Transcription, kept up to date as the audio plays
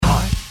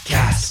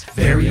Podcast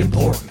very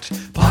important.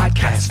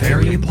 Podcast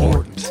very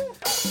important.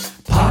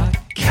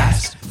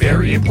 Podcast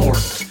very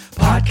important.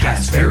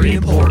 Podcast very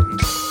important.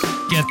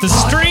 Get the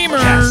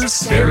streamers.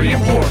 Podcast very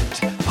important.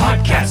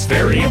 Podcast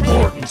very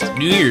important.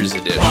 New Year's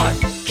edition.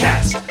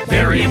 Podcast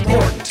very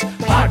important.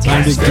 Podcast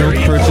Time to very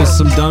go important. purchase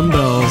some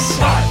dumbbells.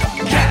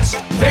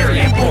 Podcast very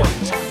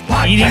important.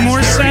 Podcast Eating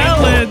more very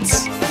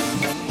salads. important.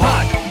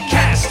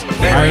 Podcast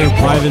very Hire a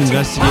important. private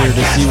investigator to see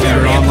what Podcast your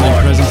very online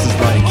important. presence is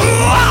like.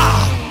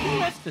 Who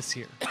left this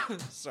here?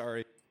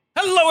 Sorry.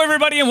 Hello,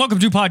 everybody, and welcome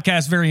to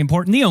Podcast Very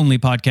Important, the only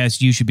podcast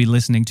you should be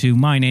listening to.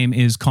 My name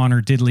is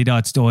Connor Diddley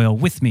Dots Doyle.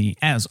 With me,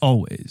 as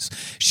always,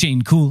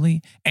 Shane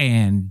Cooley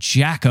and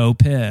Jacko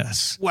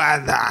Piss. You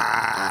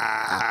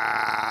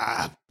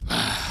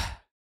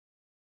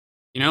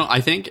know,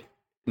 I think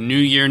New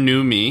Year,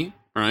 New Me,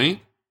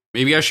 right?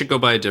 Maybe I should go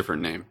by a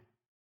different name.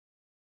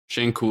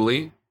 Shane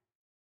Cooley.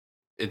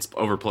 It's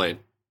overplayed.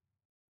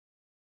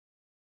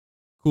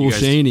 Cool You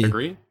guys Shaney.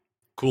 agree?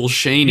 Cool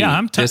Shaney.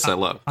 Yeah, This I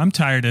love. I'm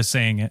tired of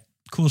saying it.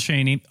 Cool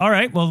Shaney. All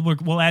right, well,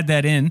 we'll add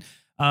that in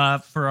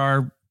for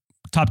our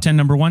top 10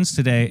 number ones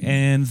today.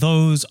 And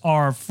those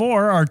are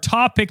for our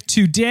topic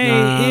today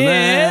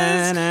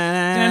is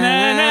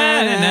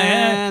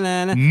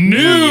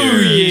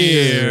New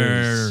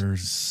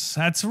Year's.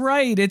 That's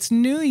right. It's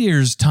New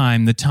Year's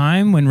time, the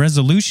time when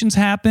resolutions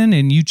happen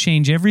and you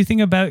change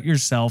everything about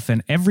yourself,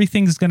 and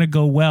everything's going to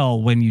go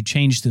well when you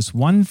change this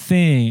one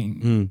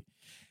thing.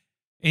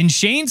 In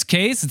Shane's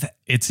case,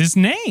 it's his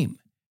name.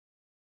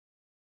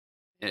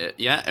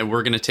 Yeah, and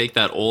we're going to take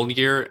that old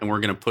year and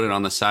we're going to put it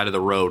on the side of the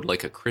road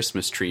like a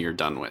Christmas tree you're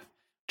done with,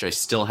 which I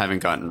still haven't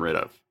gotten rid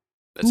of.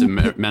 That's a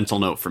mental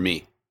note for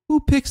me. Who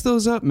picks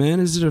those up,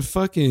 man? Is it a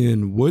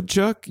fucking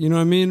woodchuck? You know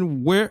what I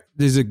mean? Where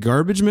is it?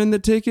 Garbage men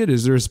that take it?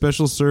 Is there a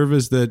special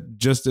service that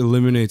just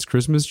eliminates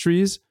Christmas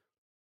trees?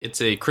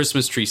 It's a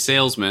Christmas tree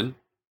salesman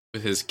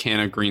with his can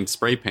of green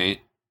spray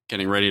paint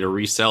getting ready to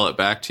resell it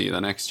back to you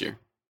the next year.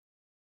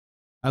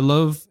 I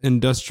love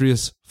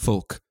industrious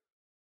folk.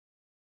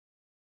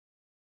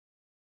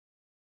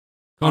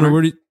 Connor,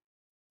 Connor,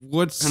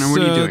 what's what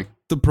are you doing?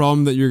 the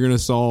problem that you're going to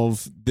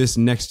solve this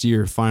next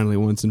year finally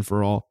once and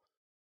for all?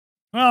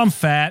 Well, I'm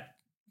fat,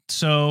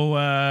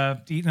 so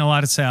eating a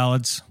lot of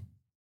salads.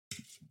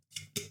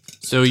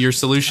 So your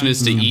solution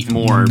is to eat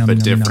more,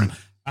 but different.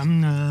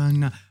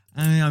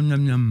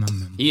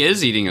 He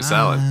is eating a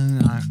salad.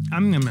 Oh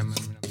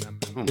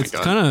my It's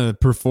god! kind of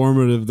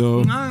performative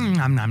though.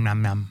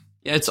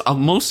 Yeah, it's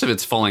most of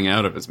it's falling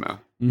out of his mouth.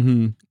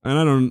 Mm-hmm. And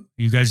I don't.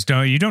 You guys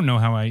don't know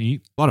how I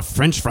eat. A lot of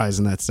French fries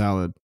in that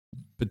salad,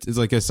 but it's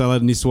like a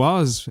salad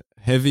niçoise,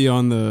 heavy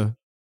on the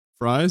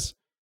fries.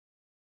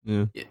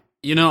 Yeah.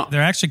 You know,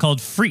 They're actually called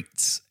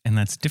frites, and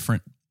that's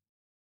different.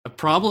 a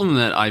problem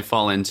that I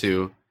fall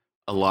into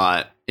a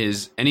lot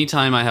is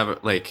anytime I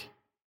have like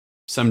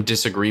some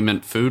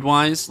disagreement food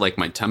wise, like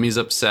my tummy's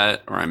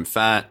upset or I'm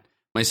fat,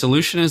 my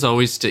solution is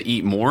always to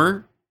eat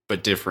more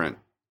but different.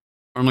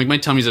 Or I'm like, my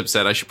tummy's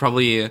upset, I should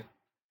probably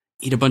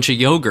eat a bunch of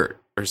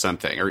yogurt or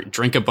something, or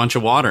drink a bunch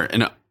of water.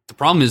 And the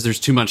problem is there's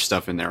too much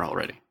stuff in there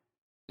already.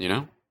 You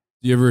know?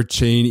 Do you ever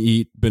chain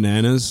eat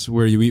bananas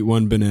where you eat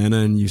one banana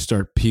and you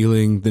start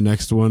peeling the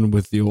next one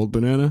with the old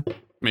banana?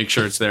 Make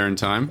sure it's there in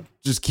time.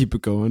 Just keep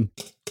it going.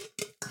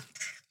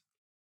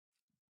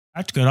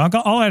 That's good.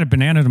 I'll add a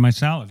banana to my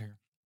salad here.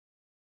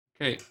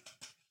 Okay.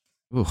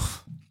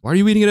 Oof. Why are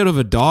you eating it out of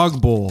a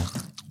dog bowl?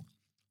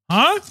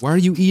 Huh? Why are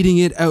you eating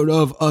it out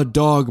of a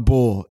dog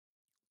bowl?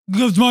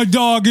 Because my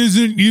dog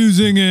isn't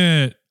using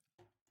it.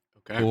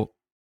 Okay. Well,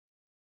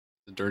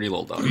 The dirty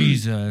little dog.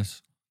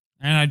 Jesus.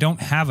 And I don't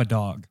have a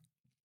dog.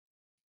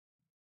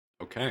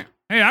 Okay.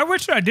 Hey, I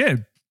wish I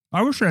did.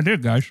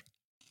 Guys.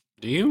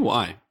 Do you?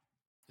 Why?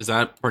 Is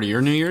that part of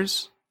your New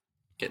Year's?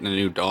 Getting a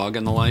new dog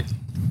in the life?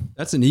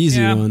 that's an easy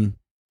Yeah. one.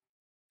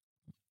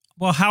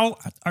 Well,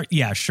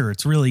 yeah, sure.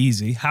 It's really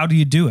easy. How do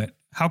you do it?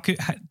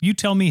 You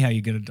tell me how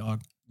you get a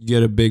dog. You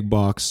get a big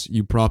box.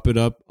 You prop it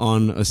up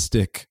on a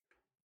stick.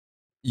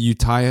 You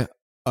tie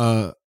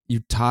a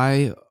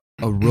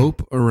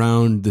rope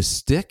around the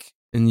stick,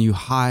 and you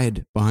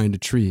hide behind a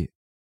tree.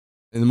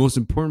 And the most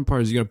important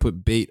part is you got to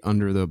put bait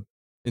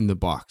in the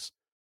box.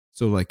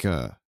 So like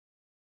a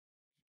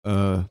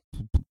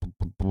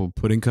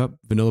pudding cup,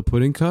 vanilla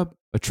pudding cup,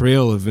 a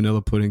trail of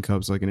vanilla pudding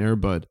cups, like an Air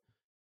Bud.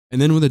 And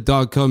then when the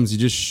dog comes, you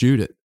just shoot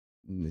it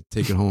and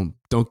take it home.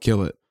 Don't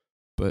kill it,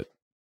 but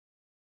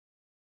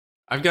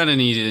I've got an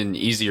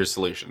easier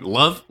solution.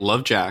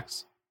 Love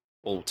Jack's.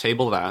 We'll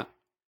table that.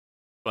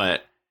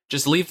 But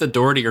just leave the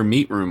door to your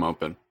meat room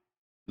open.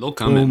 They'll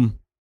come in.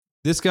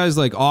 This guy's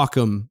like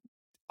Occam.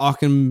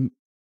 Occam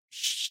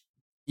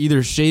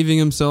either shaving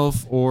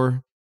himself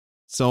or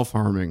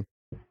self-harming.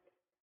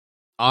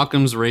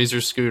 Occam's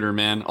razor scooter,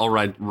 man. I'll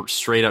ride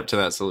straight up to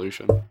that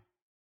solution.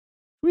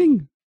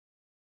 Wing.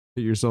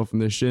 Hit yourself in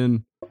the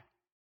shin. You're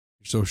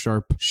so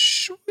sharp.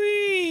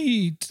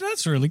 Sweet.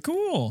 That's really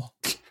cool.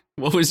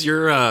 What was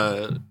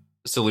your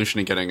solution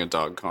to getting a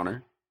dog,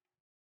 Connor?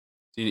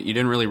 You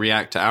didn't really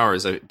react to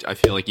ours. I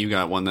feel like you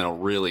got one that'll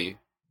really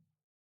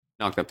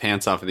knock the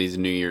pants off of these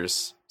New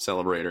Year's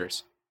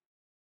celebrators.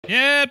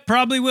 Yeah, it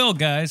probably will,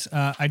 guys.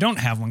 I don't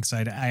have one because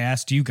I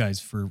asked you guys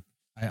for.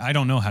 I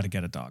don't know how to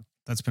get a dog.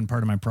 That's been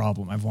part of my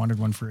problem. I've wanted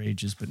one for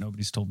ages, but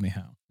nobody's told me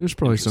how. There's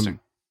probably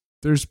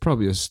there's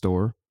probably a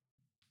store.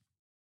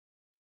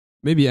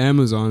 Maybe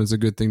Amazon is a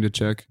good thing to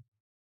check.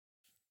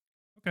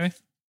 Okay.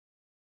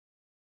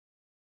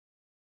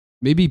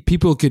 Maybe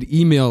people could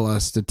email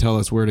us to tell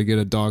us where to get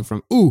a dog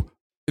from. Ooh,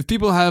 if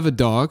people have a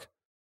dog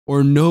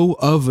or know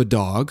of a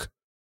dog,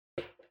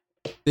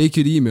 they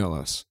could email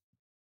us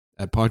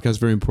at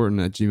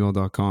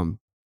podcastveryimportant@gmail.com.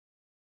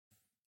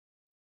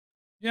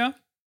 Yeah,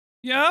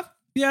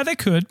 they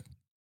could.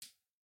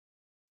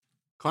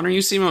 Connor,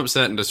 you seem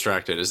upset and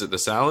distracted. Is it the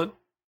salad?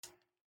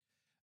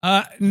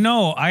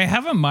 No, I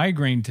have a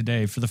migraine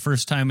today for the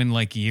first time in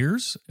like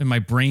years, and my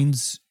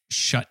brain's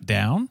shut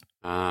down.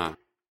 Ah.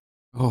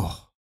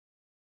 Oh,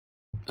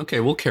 Okay,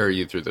 we'll carry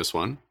you through this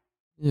one.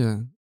 yeah.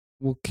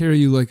 We'll carry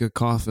you like a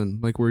coffin,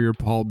 like we're your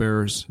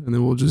pallbearers, and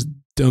then we'll just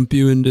dump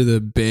you into the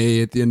bay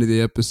at the end of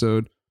the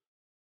episode.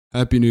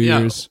 Happy New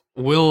Year's.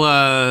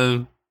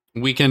 We'll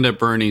weekend at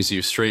Bernie's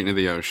you straight into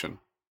the ocean.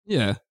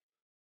 Yeah.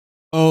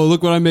 Oh,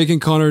 look what I'm making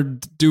Connor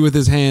do with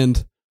his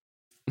hand.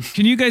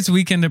 Can you guys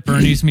weekend at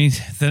Bernie's me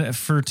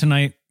for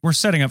tonight? We're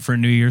setting up for a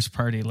New Year's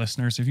party,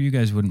 listeners. If you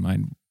guys wouldn't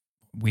mind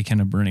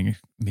weekend at Bernie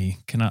me,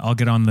 I'll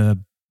get on the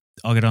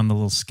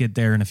little skid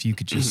there, and if you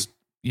could just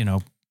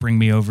bring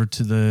me over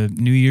to the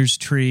New Year's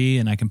tree,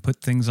 and I can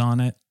put things on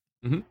it.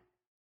 Mhm.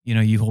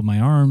 You hold my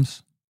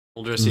arms.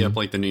 We'll dress you up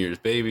like the New Year's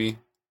baby.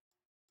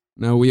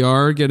 Now we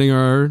are getting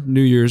our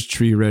New Year's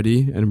tree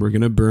ready, and we're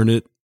going to burn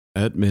it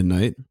at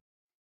midnight.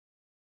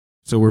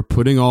 So we're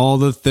putting all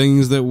the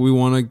things that we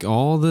want to,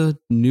 all the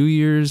New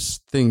Year's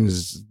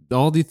things,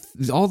 all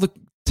the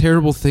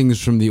terrible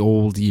things from the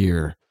old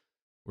year.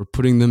 We're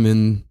putting them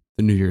in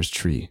the New Year's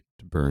tree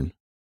to burn.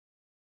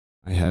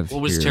 What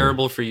was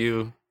terrible for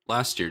you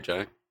last year,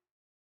 Jack?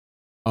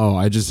 Oh,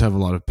 I just have a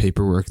lot of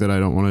paperwork that I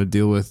don't want to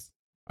deal with.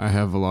 I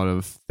have a lot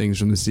of things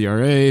from the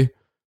CRA.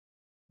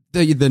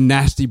 The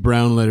nasty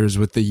brown letters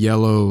with the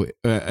yellow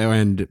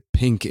and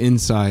pink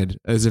inside,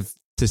 as if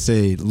to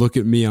say, look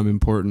at me, I'm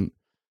important.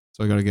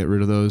 So I got to get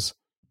rid of those.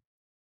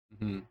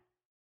 Mm-hmm.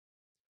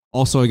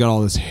 Also, I got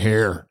all this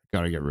hair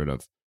got to get rid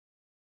of.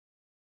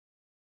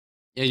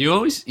 Yeah,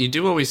 you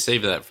do always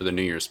save that for the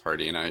New Year's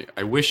party, and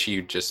I wish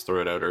you'd just throw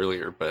it out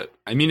earlier, but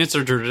I mean, it's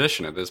a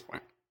tradition at this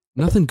point.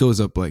 Nothing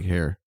goes up like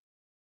hair.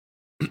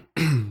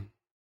 And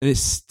it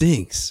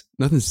stinks.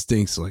 Nothing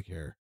stinks like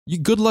hair.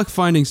 Good luck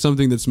finding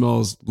something that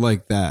smells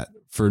like that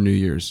for New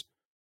Year's.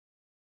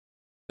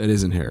 That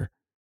isn't hair.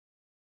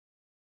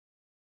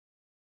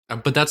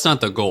 But that's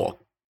not the goal.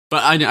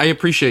 But I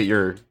appreciate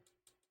your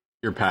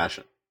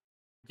passion.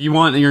 If you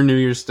want your New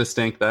Year's to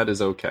stink, that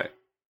is okay.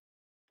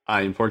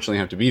 I unfortunately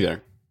have to be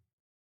there.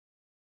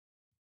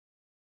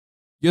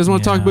 You guys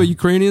want to talk about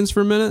Ukrainians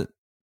for a minute?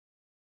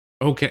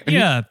 Okay.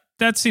 Yeah,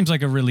 that seems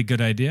like a really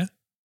good idea.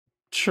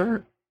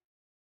 Sure.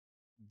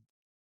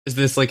 Is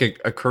this like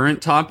a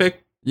current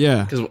topic?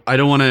 Yeah. Because I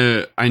don't want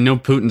to... I know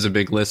Putin's a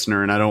big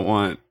listener, and I don't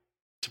want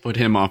to put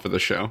him off of the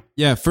show.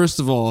 Yeah, first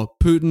of all,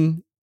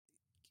 Putin,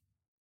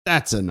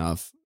 that's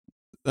enough.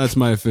 That's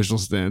my official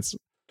stance.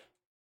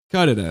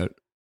 Cut it out.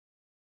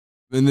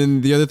 And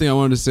then the other thing I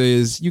wanted to say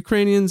is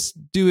Ukrainians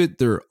do it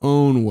their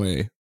own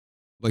way.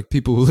 Like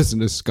people who listen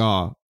to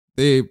ska.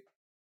 They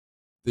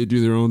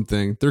do their own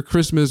thing. Their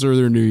Christmas or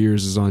their New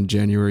Year's is on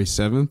January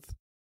 7th.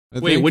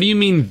 Wait, what do you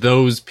mean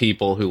those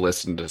people who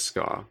listen to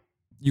ska?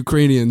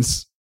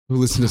 Ukrainians who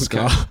listen to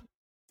ska.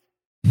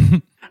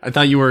 I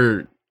thought you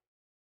were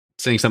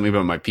saying something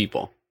about my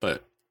people,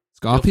 but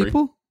ska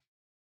people?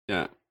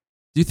 Yeah.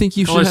 Do you think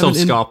you Call should have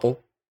Scalpel.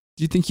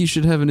 Do you think you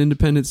should have an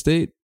independent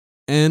state?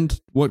 And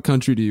what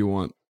country do you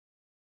want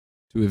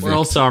to evict? We're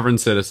all sovereign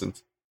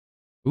citizens.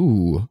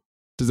 Ooh.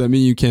 Does that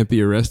mean you can't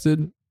be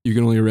arrested? You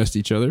can only arrest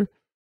each other?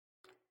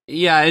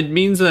 Yeah, it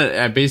means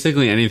that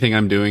basically anything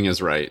I'm doing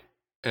is right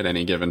at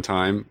any given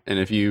time. And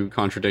if you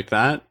contradict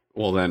that,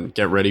 well then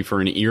get ready for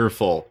an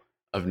earful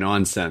of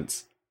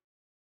nonsense.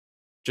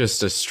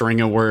 Just a string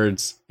of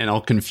words, and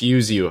I'll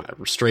confuse you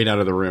straight out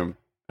of the room.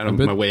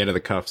 My way out of the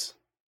cuffs.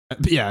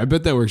 Yeah, I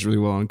bet that works really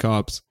well on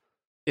cops.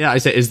 Yeah, I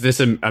say, is this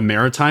a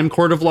maritime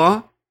court of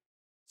law?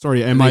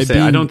 Sorry,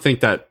 I don't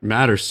think that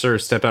matters, sir.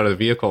 Step out of the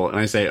vehicle. And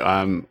I say,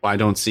 I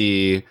don't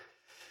see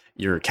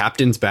your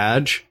captain's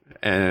badge.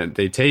 And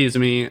they tase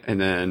me, and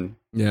then,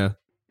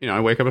 I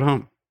wake up at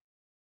home.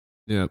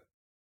 Yeah.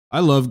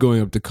 I love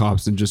going up to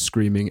cops and just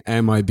screaming,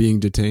 am I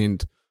being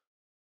detained?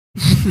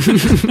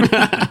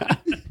 They're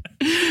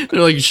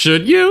like,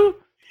 should you?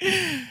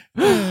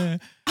 You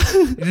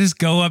just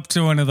go up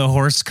to one of the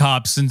horse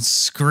cops and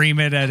scream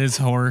it at his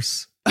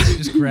horse.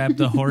 Just grab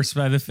the horse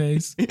by the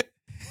face. Am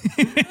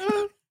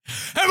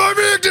I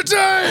being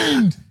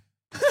detained?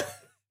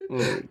 Oh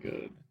my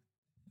god.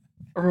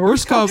 Are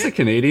horse cops a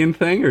Canadian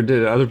thing, or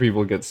did other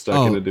people get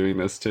stuck into doing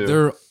this too?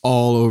 They're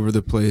all over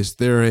the place.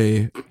 They're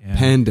a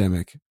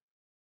pandemic.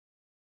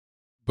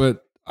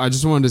 But I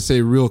just wanted to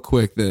say real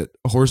quick that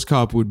a horse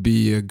cop would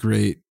be a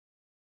great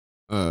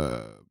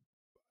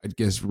I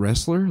guess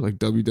wrestler, like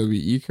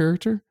WWE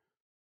character.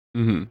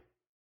 Mm-hmm.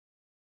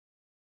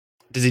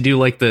 Does he do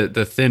like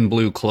the thin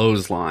blue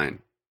clothesline?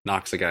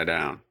 Knocks a guy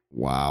down.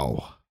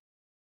 Wow.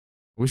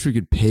 I wish we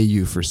could pay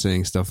you for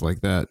saying stuff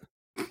like that.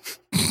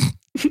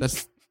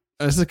 That's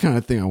the kind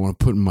of thing I want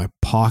to put in my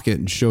pocket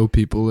and show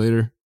people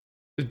later.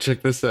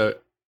 Check this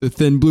out. The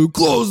thin blue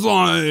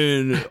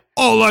clothesline.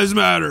 All lives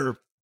matter.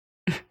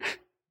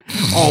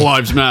 All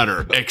lives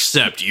matter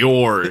except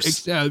yours.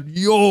 Except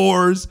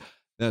yours.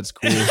 That's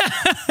cool.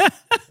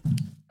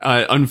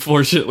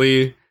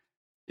 Unfortunately,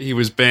 he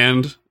was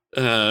banned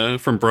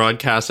from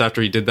broadcast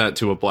after he did that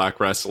to a black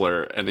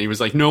wrestler, and he was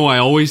like, "No, I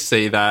always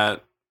say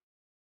that."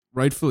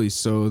 Rightfully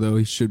so, though.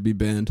 He should be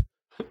banned.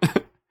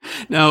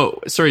 Now,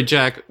 sorry,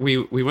 Jack, we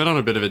went on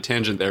a bit of a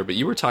tangent there, but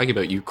you were talking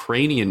about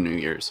Ukrainian New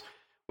Year's,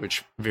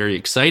 which very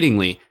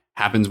excitingly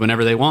happens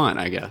whenever they want,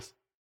 I guess.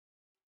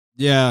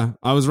 Yeah,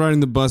 I was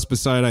riding the bus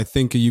beside, I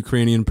think, a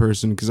Ukrainian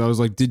person because I was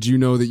like, did you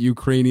know that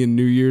Ukrainian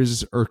New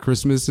Year's or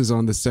Christmas is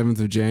on the 7th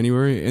of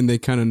January? And they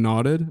kind of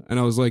nodded. And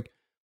I was like,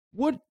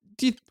 what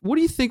do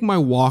you think my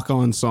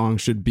walk-on song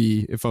should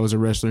be if I was a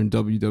wrestler in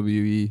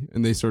WWE?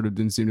 And they sort of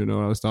didn't seem to know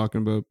what I was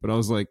talking about. But I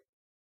was like,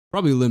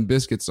 probably Limp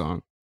Bizkit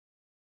song.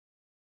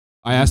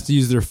 I asked to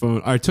use their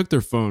phone. I took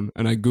their phone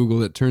and I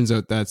Googled it. Turns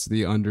out that's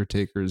the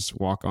Undertaker's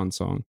walk-on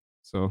song.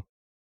 So,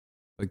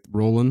 like,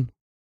 Roland,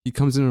 he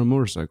comes in on a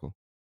motorcycle.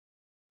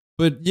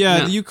 But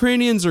yeah, the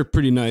Ukrainians are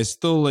pretty nice.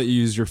 They'll let you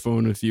use your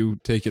phone if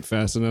you take it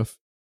fast enough.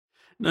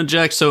 No,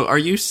 Jack, so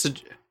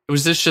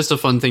was this just a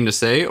fun thing to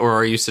say, or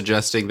are you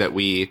suggesting that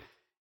we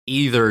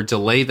either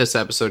delay this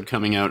episode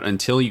coming out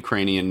until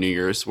Ukrainian New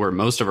Year's, where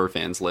most of our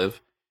fans live,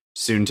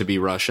 soon to be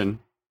Russian,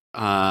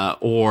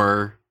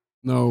 or...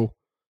 No.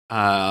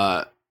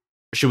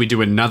 Should we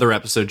do another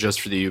episode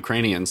just for the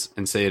Ukrainians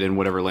and say it in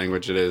whatever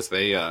language it is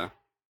they heard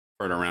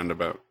around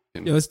about?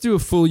 Yeah, let's do a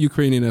full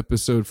Ukrainian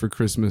episode for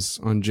Christmas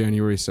on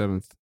January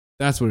 7th.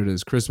 That's what it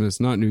is.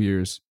 Christmas, not New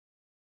Year's.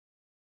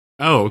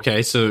 Oh,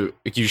 okay. So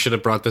you should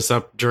have brought this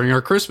up during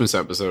our Christmas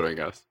episode, I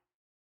guess.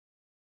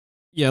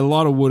 Yeah, a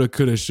lot of woulda,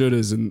 coulda,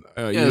 shouldas. And,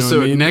 you know so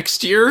what I mean?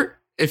 Next year,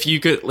 if you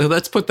could,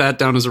 let's put that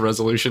down as a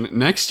resolution.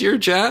 Next year,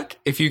 Jack,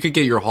 if you could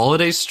get your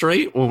holidays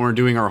straight when we're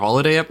doing our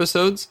holiday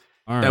episodes,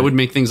 that would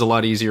make things a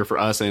lot easier for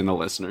us and the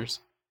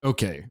listeners.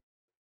 Okay.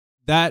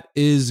 That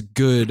is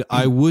good.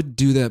 I would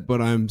do that,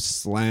 but I'm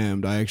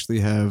slammed. I actually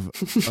have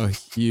a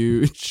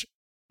huge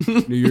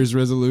New Year's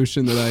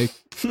resolution that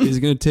is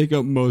going to take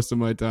up most of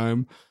my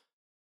time.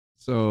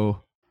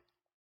 So,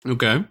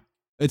 okay,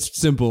 it's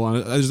simple.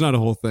 There's not a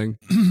whole thing.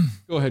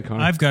 Go ahead,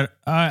 Connor.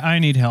 I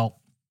need help.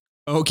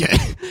 Okay.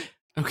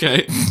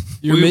 Okay.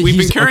 We've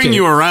been carrying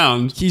you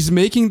around. He's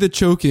making the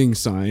choking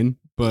sign,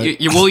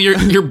 but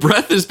your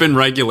breath has been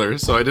regular,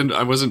 so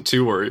I wasn't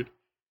too worried.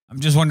 I'm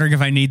just wondering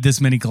if I need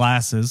this many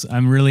glasses.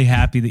 I'm really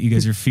happy that you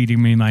guys are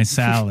feeding me my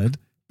salad,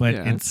 but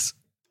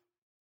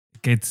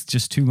it's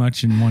just too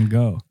much in one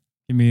go.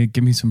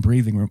 Give me some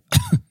breathing room.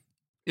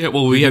 Yeah,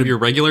 well, we have your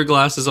regular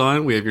glasses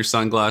on, we have your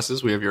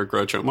sunglasses, we have your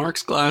Groucho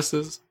Marx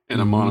glasses,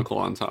 and a monocle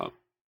on top.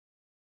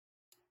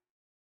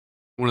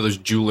 One of those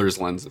jeweler's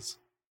lenses.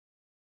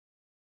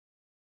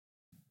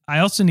 I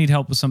also need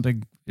help with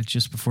something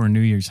just before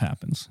New Year's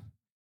happens.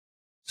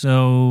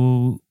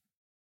 So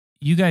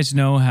you guys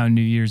know how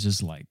New Year's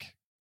is like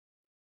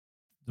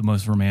the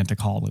most romantic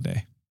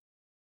holiday.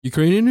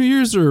 Ukrainian New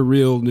Year's or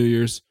real New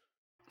Year's?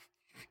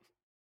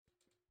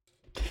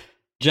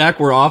 Jack,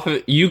 we're off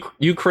of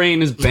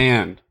Ukraine is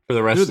banned for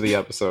the rest of the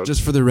episode.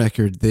 Just for the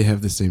record, they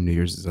have the same New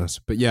Year's as us.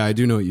 But yeah, I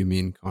do know what you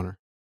mean, Connor.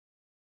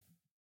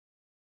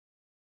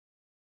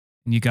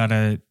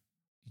 The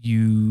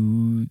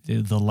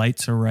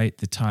lights are right,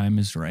 the time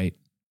is right.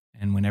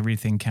 And when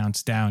everything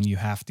counts down, you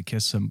have to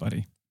kiss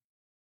somebody.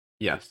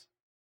 Yes,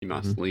 you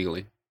must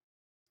legally.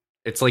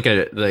 It's like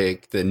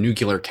the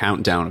nuclear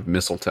countdown of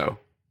mistletoe.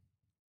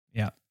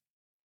 Yeah.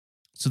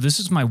 So this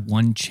is my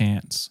one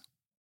chance.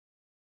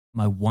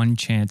 My one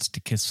chance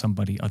to kiss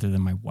somebody other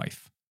than my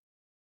wife.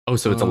 Oh,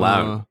 so it's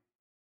allowed.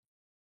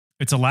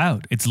 It's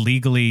allowed. It's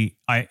legally.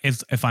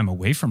 If I'm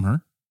away from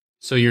her.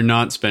 So you're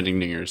not spending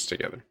New Year's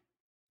together.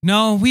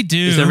 No, we do.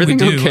 Is everything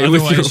okay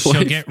Otherwise, with your she'll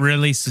wife? get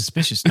really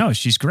suspicious. No,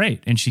 she's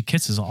great, and she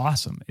kisses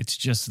awesome. It's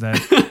just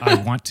that I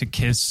want to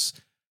kiss.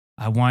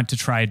 I want to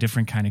try a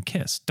different kind of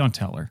kiss. Don't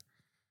tell her.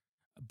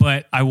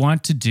 But I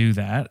want to do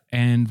that.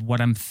 And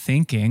what I'm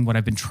thinking, what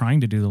I've been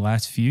trying to do the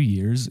last few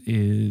years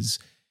is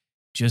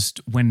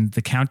just when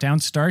the countdown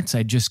starts,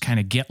 I just kind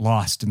of get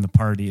lost in the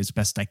party as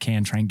best I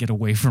can, try and get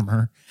away from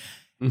her.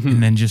 Mm-hmm.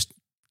 And then just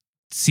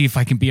see if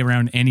I can be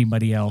around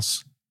anybody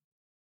else.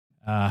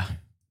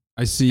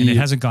 I see. And it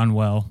hasn't gone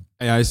well.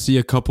 I see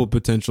a couple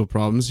potential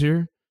problems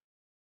here.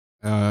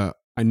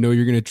 I know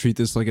you're going to treat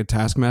this like a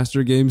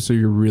Taskmaster game, so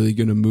you're really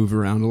going to move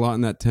around a lot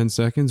in that 10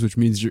 seconds, which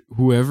means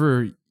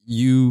whoever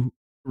you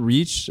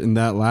reach in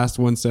that last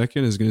 1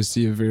 second is going to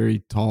see a very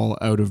tall,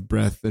 out of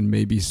breath, and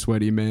maybe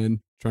sweaty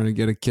man trying to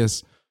get a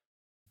kiss.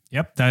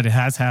 Yep, that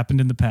has happened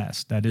in the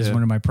past. That is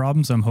one of my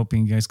problems. I'm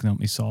hoping you guys can help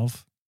me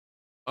solve.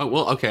 Oh,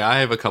 well, okay, I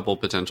have a couple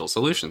potential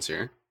solutions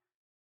here.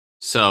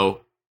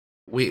 So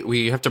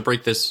we have to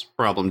break this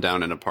problem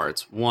down into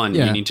parts. One,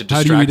 Yeah. you need to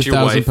How do you eat distract a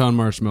your wife. 1,000-pound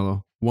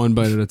marshmallow? One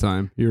bite at a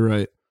time. You're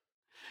right.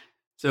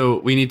 So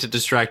we need to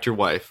distract your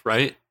wife,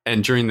 right?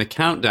 And during the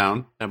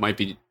countdown, that might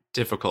be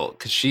difficult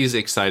because she's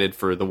excited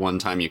for the one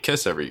time you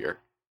kiss every year.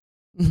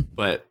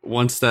 But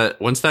once that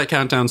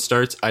countdown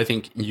starts, I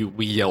think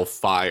we yell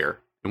fire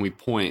and we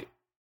point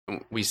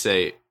and we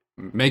say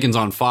Megan's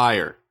on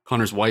fire.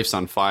 Connor's wife's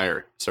on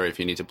fire. Sorry if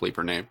you need to bleep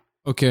her name.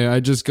 Okay, I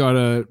just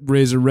gotta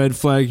raise a red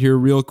flag here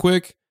real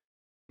quick.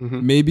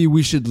 Mhm. Maybe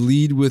we should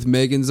lead with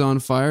Megan's on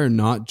fire,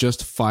 not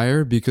just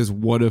fire, because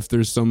what if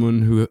there's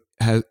someone who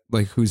has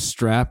who's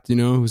strapped,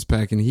 who's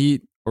packing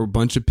heat, or a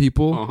bunch of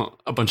people,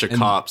 A bunch of And-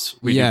 cops.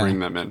 We yeah. can bring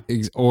them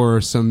in. Or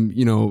some,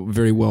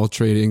 very well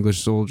trained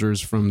English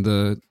soldiers from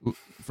the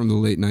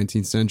late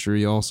 19th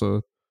century.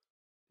 Also,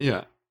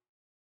 Yeah.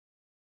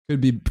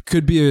 could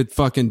be a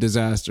fucking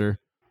disaster.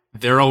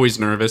 They're always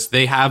nervous.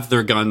 They have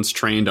their guns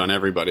trained on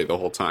everybody the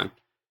whole time.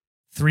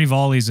 3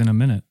 volleys in a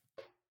minute.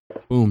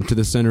 Boom, to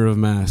the center of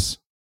mass,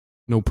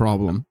 no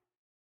problem.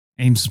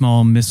 Aim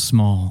small, miss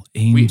small.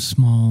 Aim We-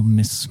 small,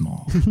 miss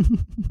small.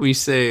 We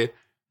say,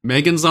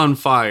 Megan's on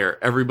fire.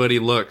 Everybody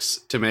looks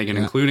to Megan,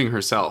 Yeah. including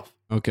herself.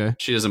 Okay,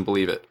 She doesn't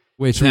believe it.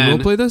 wait, should we Then-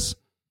 roleplay this?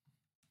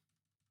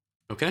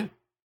 Okay.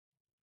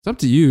 It's up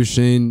to you,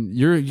 Shane.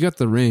 You got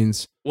the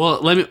reins.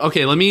 Well,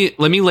 let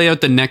me lay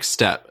out the next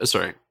step.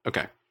 Sorry.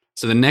 Okay.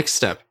 So the next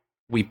step,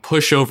 we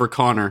push over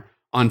Connor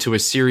onto a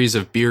series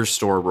of beer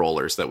store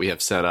rollers that we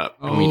have set up,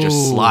 and we just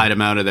Oh. slide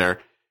him out of there,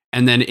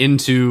 and then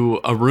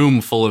into a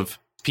room full of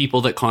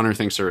people that Connor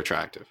thinks are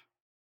attractive,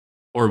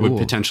 or would Cool.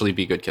 potentially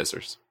be good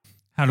kissers.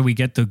 How do we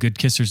get the good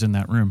kissers in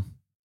that room?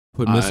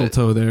 Put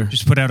mistletoe there.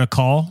 Just put out a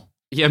call.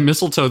 Yeah,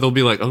 mistletoe. They'll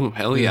be like, "Oh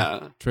hell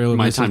yeah, Trail of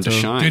my time to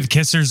mistletoe. shine." Good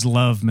kissers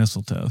love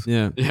mistletoe.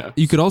 Yeah. Yeah.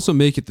 You could also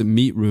make it the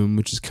meat room,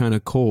 which is kind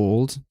of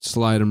cold.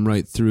 Slide them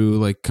right through,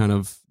 like kind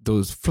of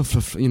those,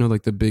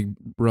 like the big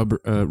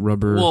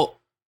rubber. Well,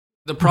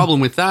 the problem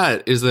with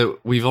that is that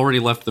we've already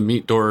left the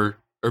meat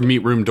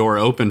room door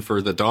open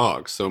for the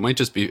dog. So it might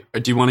just be,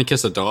 do you want to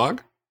kiss a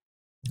dog?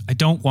 I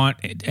don't want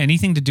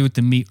anything to do with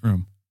the meat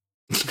room.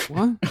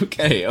 What?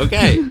 Okay.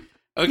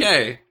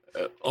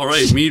 All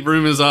right. Meat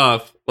room is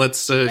off.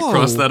 Let's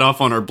cross that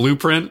off on our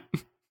blueprint.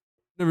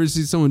 Never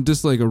seen someone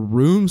dislike a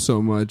room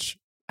so much.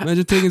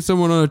 Imagine taking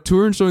someone on a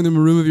tour and showing them a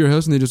room of your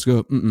house, and they just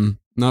go,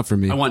 not for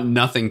me. I want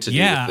nothing to do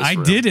Yeah, with this I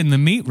room. did in the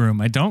meat room.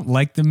 I don't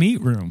like the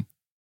meat room.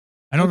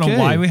 I don't know Okay.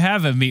 why we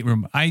have a meat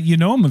room.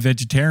 I'm a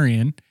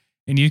vegetarian,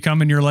 and you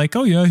come and you're like,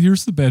 oh yeah,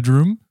 here's the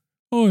bedroom.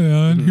 Oh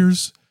yeah, and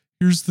Mhm.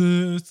 here's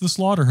the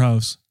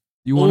slaughterhouse.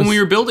 You Well, want when we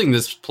were building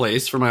this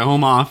place for my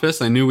home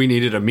office, I knew we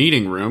needed a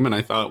meeting room, and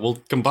I thought we'll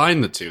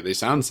combine the two. They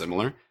sound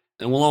similar,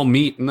 and we'll all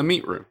meet in the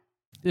meat room.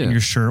 Yeah. And you're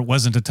sure it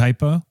wasn't a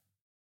typo?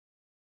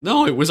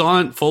 No, it was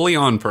fully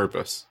on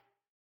purpose.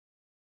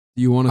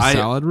 Do you want a I-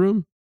 salad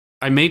room?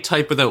 I may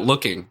type without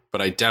looking,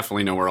 but I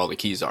definitely know where all the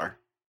keys are.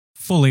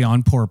 Fully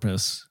on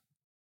purpose.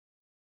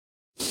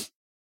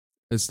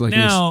 It's like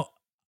Now,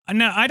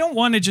 I don't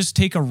want to just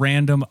take a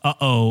random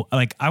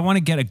like I want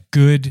to get a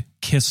good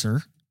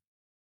kisser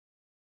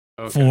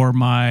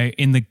Okay.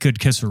 in the good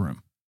kisser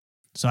room.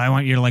 So I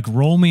want you to like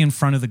roll me in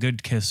front of the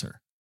good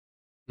kisser.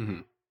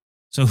 Mhm.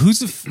 So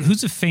who's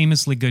a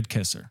famously good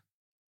kisser?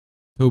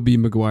 Tobey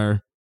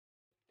Maguire,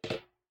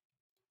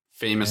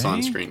 Famous Okay.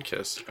 on-screen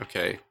kiss.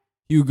 Okay.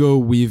 Hugo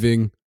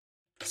Weaving.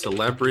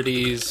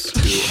 Celebrities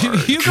who are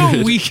Hugo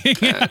good Weaving.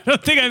 I at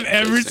don't think I've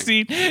ever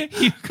seen kissing.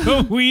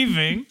 Hugo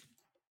Weaving.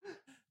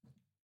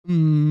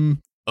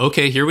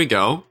 Okay, here we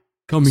go.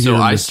 Come here, So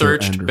I Mr.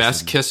 searched Anderson.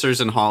 best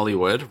kissers in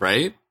Hollywood,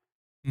 right?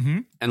 Mm-hmm.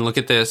 And look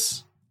at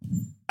this.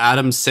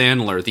 Adam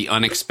Sandler, the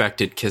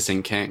unexpected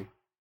kissing king.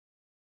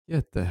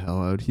 Get the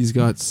hell out. He's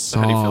got So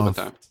how do you feel about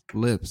soft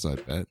lips, I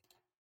bet.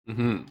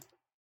 Hmm.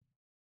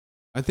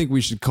 I think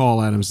we should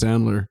call Adam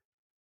Sandler.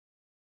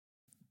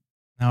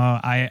 No,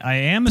 I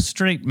am a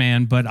straight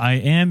man, but I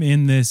am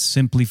in this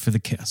simply for the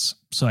kiss.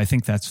 So I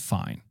think that's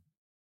fine.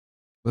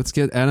 Let's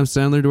get Adam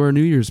Sandler to our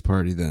New Year's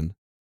party then.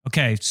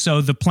 Okay,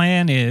 so the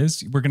plan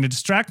is we're going to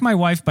distract my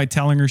wife by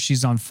telling her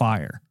she's on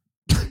fire.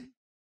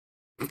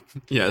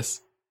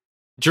 Yes.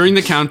 During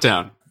the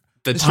countdown,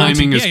 the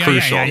timing is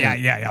crucial.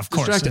 Yeah, of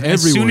course. Distract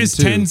As soon everyone, as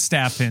too. 10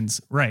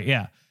 happens, right,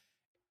 yeah.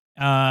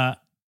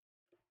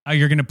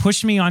 You're going to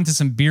push me onto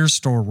some beer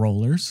store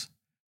rollers,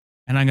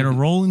 and I'm going to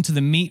roll into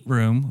the meat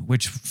room,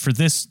 which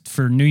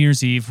for New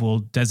Year's Eve, we'll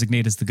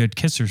designate as the good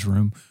kissers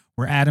room,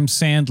 where Adam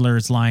Sandler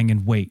is lying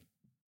in wait.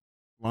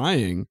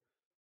 Lying.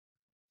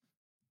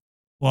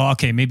 Well,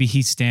 okay, maybe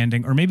he's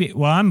standing, or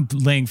I'm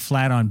laying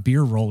flat on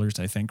beer rollers,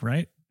 I think,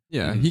 right?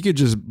 Yeah, he could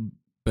just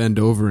bend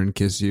over and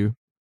kiss you.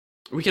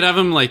 We could have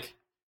him like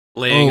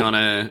laying Oh. on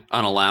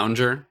a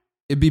lounger.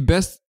 It would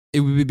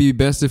be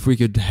best if we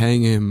could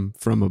hang him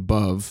from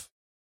above.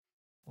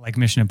 Like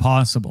Mission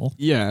Impossible.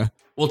 Yeah,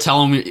 We'll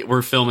tell him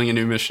we're filming a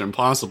new Mission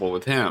Impossible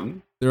with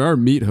him. there are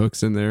meat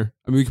hooks in there.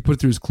 I mean, we could put it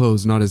through his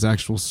clothes, not his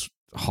actual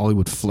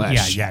Hollywood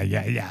flesh.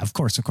 Yeah. Of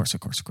course.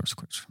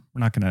 We're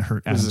not going to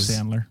hurt Adam Was this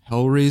Sandler.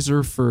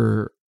 Hellraiser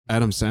for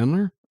Adam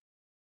Sandler.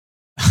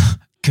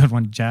 Good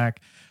one, Jack.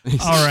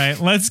 All right,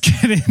 let's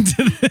get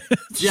into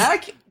this.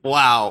 Jack?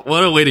 Wow,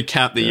 what a way to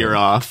cap the year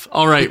off.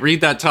 All right,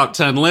 read that top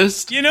 10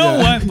 list. You know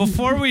what?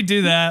 Before we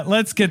do that,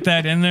 let's get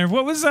that in there.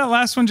 What was that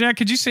last one, Jack?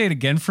 Could you say it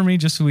again for me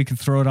just so we can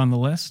throw it on the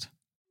list?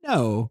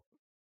 No.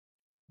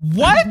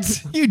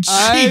 What? You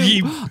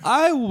cheeky.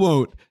 I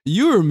won't.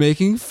 You are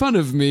making fun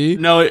of me.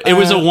 No, it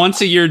was a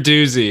once-a-year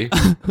doozy.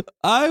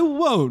 I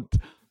won't.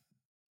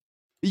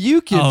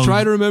 You can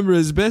try to remember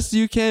as best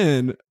you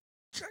can.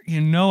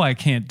 You know I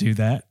can't do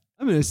that.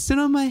 I'm going to sit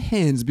on my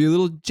hands, be a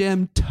little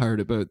jam tart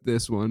about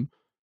this one.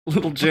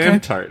 Little jam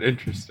tart.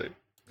 Interesting.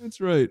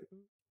 That's right.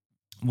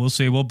 We'll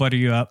see. We'll butter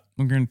you up.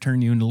 We're going to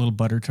turn you into a little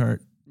butter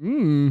tart.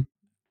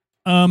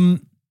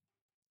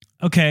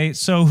 Okay,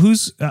 so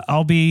who's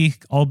I'll be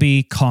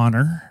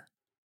Connor.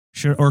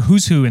 Sure. Or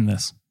who's who in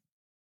this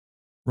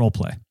role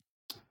play?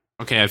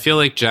 Okay, I feel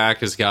like Jack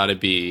has got to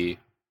be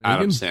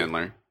Adam Megan?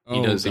 Sandler. He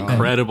Oh, does God.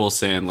 incredible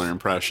Sandler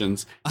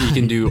impressions. He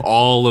can do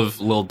all of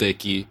Lil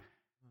Dicky.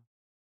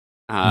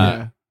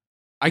 Yeah.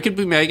 I could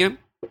be Megan.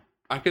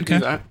 I could do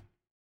Okay. that.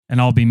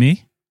 And I'll be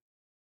me?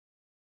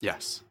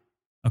 Yes.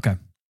 Okay.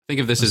 Think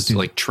of this Let's as do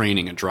like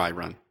training a dry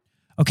run.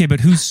 Okay, but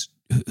who's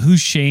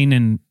Shane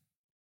and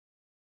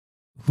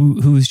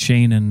who's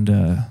Shane and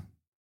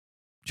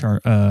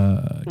Jack?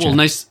 Well,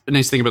 nice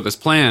thing about this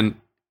plan.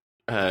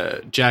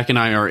 Jack and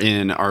I are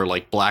in our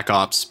like Black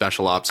Ops,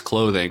 Special Ops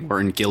clothing.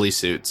 We're in ghillie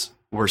suits.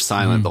 We're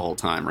silent the whole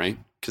time, right?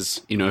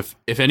 Because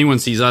if anyone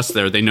sees us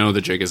there, they know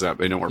the jig is up.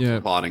 They know we're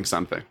plotting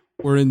something.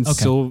 We're in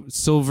Okay.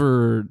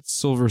 silver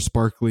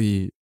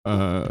sparkly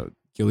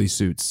ghillie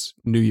suits.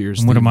 New Year's.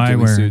 And what am themed I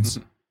ghillie wearing? Suits.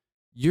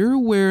 You're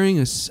wearing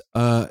a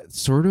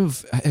sort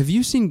of. Have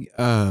you seen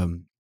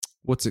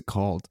what's it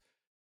called?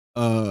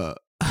 The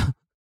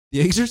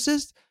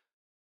Exorcist.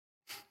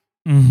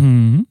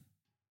 Mm-hmm.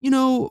 You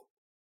know,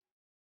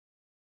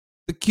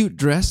 the cute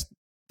dress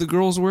the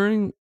girl's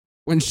wearing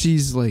when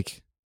she's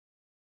like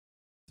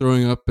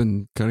throwing up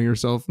and cutting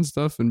herself and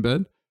stuff in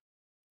bed.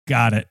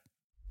 Got it.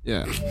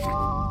 Yeah.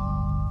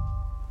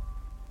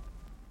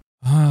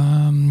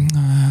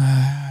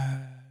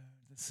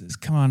 This is,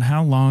 come on,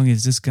 how long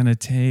is this gonna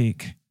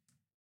take?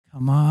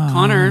 Come on,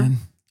 Connor,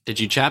 did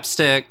you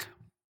chapstick?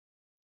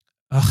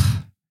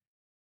 Ugh.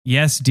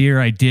 Yes, dear,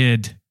 I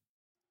did.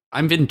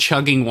 I've been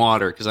chugging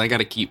water because I got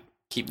to keep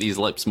these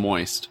lips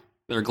moist.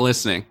 They're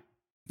glistening.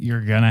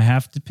 You're gonna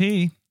have to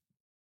pee.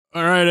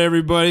 All right,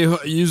 everybody,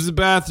 use the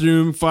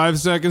bathroom. 5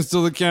 seconds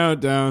till the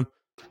countdown.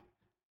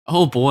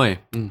 Oh boy.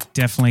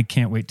 Definitely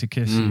can't wait to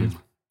kiss you.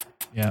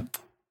 Yeah.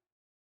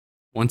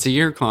 Once a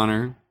year,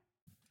 Connor.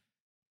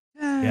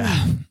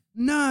 Yeah.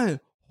 No.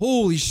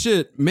 Holy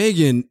shit,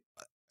 Megan,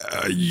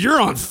 you're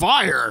on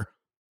fire.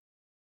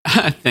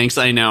 Thanks,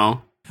 I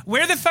know.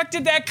 Where the fuck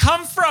did that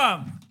come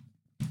from?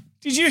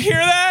 Did you hear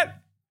that?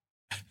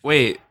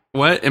 Wait,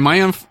 what? Am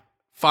I on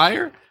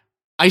fire?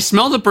 I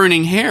smell the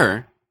burning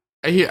hair.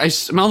 I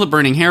smell the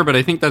burning hair, but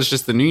I think that's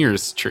just the New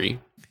Year's tree.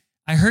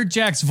 I heard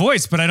Jack's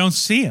voice, but I don't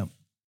see him.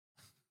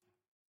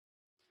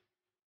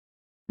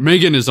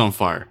 Megan is on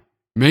fire.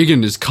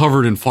 Megan is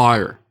covered in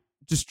fire.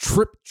 Just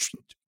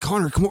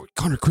Connor, come on.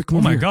 Connor, quick, come Oh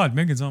over my here. God,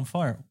 Megan's on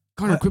fire.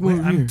 Connor, quick, come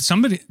over here.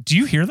 Somebody, do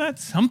you hear that?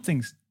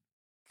 Something's.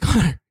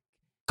 Connor,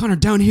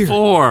 down here.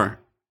 4.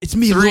 It's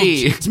me, 3.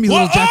 It's me,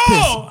 little Jack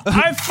Oh! Piss.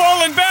 I've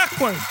fallen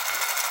backward.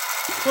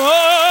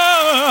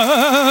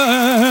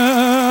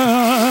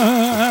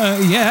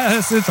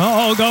 Yes, it's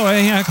all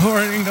going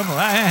according to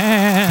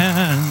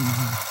plan.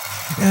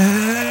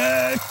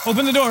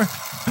 Open the door.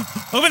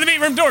 Open the meat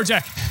room door,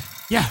 Jack.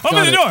 Yeah, Open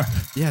got the it. door.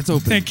 Yeah, it's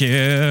open. Thank you.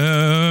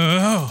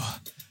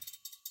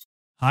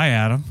 Hi,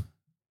 Adam.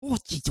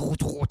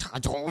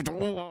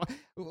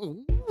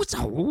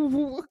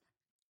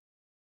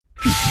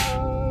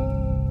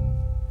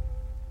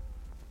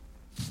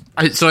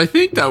 So I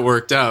think that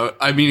worked out.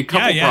 I mean, a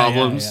couple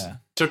problems. yeah.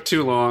 Took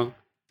too long.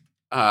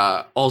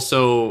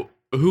 Also,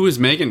 who is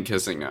Megan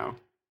kissing now?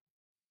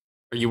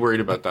 Are you worried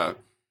about that?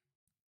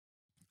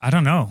 I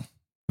don't know.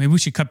 Maybe we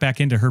should cut back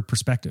into her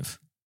perspective.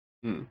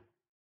 Hmm.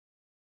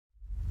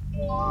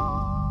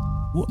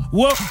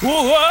 Whoa.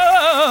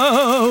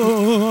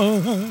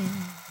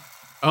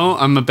 Oh,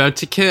 I'm about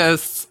to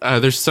kiss.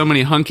 There's so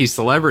many hunky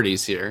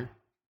celebrities here.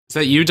 Is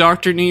that you,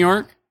 Dr. New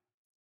York?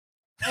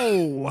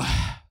 Oh.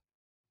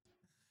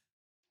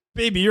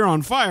 Baby, you're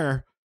on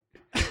fire.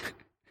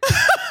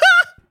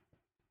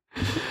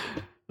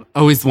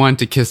 Always wanted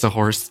to kiss a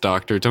horse,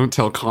 Doctor. Don't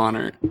tell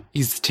Connor.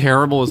 He's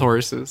terrible with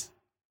horses.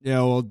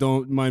 Yeah, well,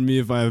 don't mind me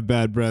if I have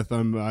bad breath.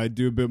 I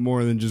do a bit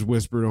more than just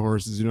whisper to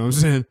horses, you know what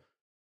I'm saying?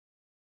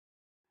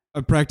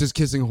 I practice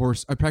kissing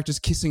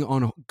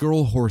on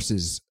girl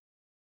horses.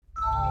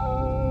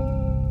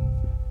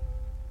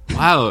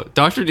 Wow,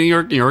 Dr. New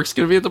York's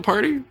going to be at the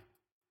party?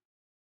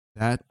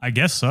 I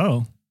guess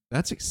so.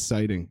 That's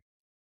exciting.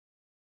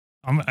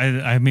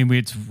 I mean,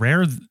 it's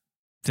rare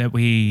that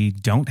we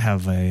don't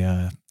have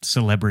a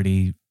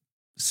celebrity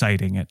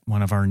sighting at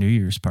one of our New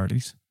Year's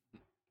parties.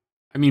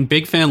 I mean,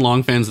 big fan,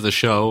 long fans of the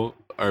show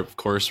are, of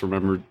course,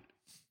 remember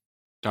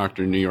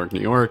Dr. New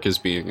York as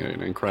being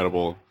an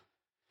incredible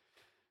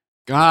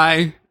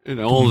guy and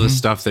all the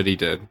stuff that he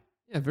did.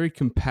 Yeah, very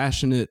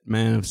compassionate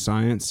man of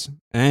science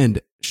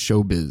and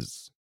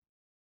showbiz.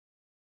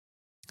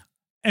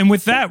 And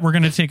with that, we're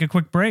going to take a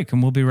quick break,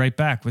 and we'll be right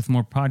back with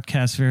more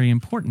podcasts very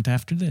important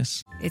after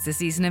this. It's a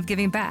season of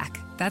giving back.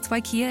 That's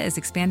why Kia is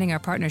expanding our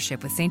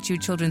partnership with St.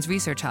 Jude Children's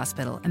Research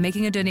Hospital and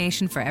making a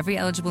donation for every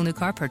eligible new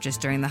car purchase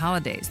during the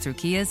holidays through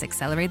Kia's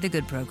Accelerate the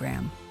Good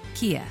program.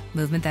 Kia,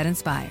 movement that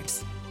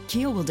inspires.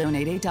 Kia will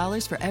donate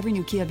 $8 for every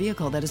new Kia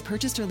vehicle that is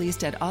purchased or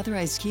leased at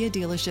authorized Kia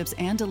dealerships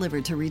and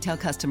delivered to retail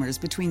customers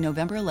between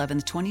November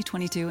 11th,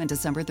 2022 and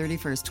December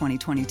 31st,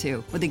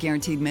 2022, with a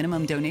guaranteed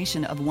minimum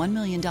donation of $1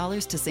 million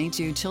to St.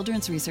 Jude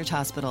Children's Research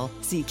Hospital.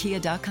 See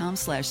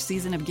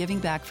kia.com/season of giving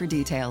back for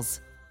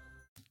details.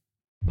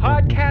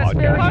 Podcast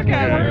very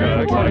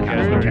important.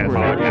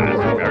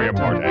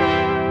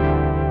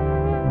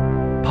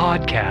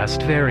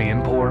 Podcast very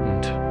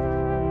important.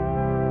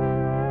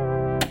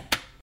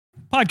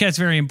 Podcast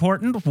very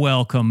important.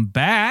 Welcome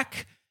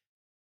back.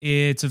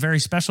 It's a very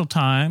special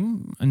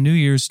time, a New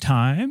Year's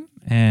time,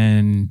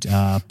 and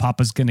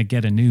Papa's going to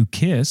get a new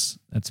kiss.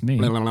 That's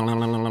me.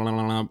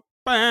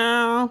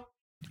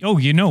 Oh,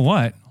 you know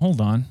what?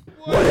 Hold on.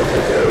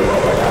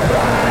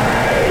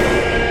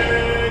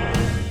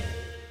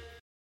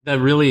 That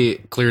really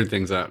cleared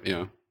things up,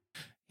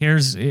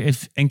 Here's,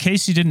 if in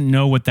case you didn't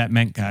know what that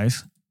meant,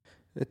 guys.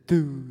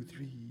 2,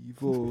 3,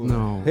 4.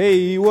 No.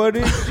 Hey, what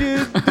did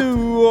you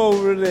do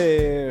over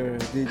there?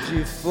 Did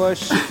you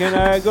flush? Can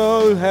I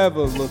go have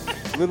a look,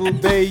 little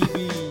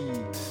baby?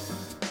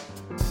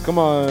 Come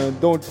on,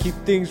 don't keep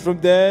things from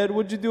Dad.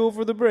 What'd you do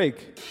over the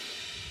break?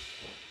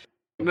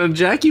 No,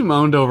 Jackie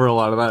moaned over a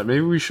lot of that. Maybe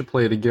we should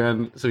play it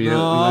again so you have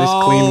a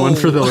nice clean one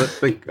for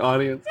the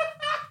audience.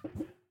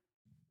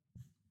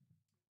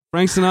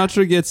 Frank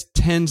Sinatra gets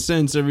 10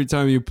 cents every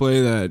time you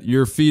play that.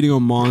 You're feeding a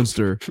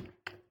monster.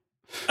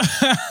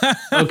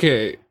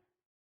 Okay,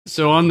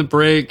 so on the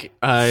break,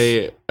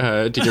 I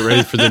to get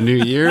ready for the new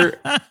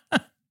year,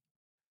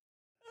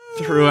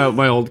 threw out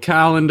my old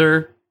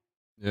calendar.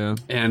 Yeah.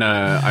 And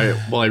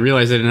I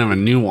realized I didn't have a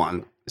new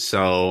one,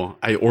 so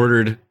I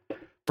ordered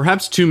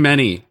perhaps too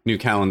many new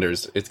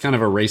calendars. It's kind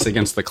of a race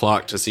against the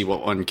clock to see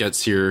what one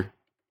gets here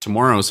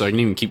tomorrow, so I can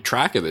even keep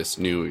track of this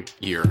new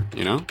year.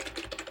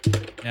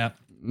 Yeah.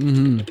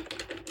 Mm-hmm.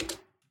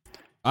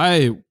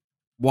 I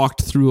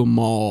walked through a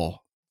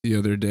mall the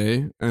other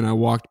day, and I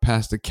walked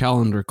past a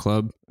calendar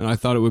club, and I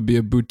thought it would be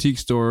a boutique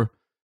store,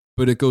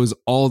 but it goes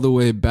all the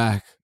way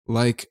back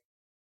like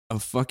a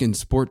fucking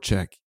sport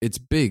check. It's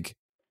big.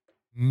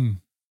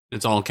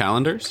 It's all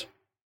calendars?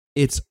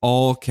 It's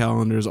all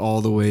calendars all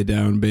the way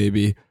down,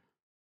 baby.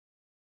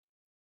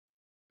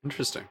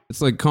 Interesting.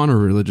 It's like Connor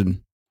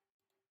religion.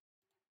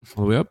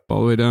 All the way up,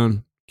 all the way down.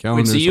 Wait,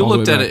 Calendars so you all the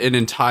looked way at back. an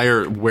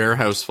entire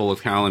warehouse full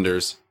of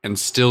calendars, and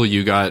still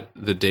you got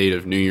the date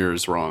of New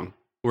Year's wrong.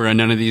 Were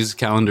none of these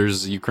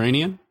calendars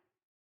Ukrainian?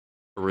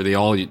 Or were they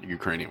all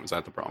Ukrainian? Was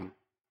that the problem?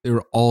 They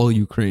were all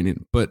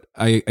Ukrainian. But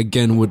I,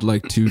 again, would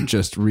like to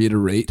just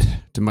reiterate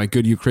to my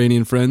good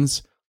Ukrainian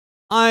friends,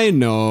 I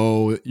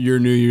know your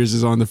New Year's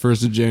is on the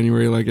 1st of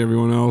January like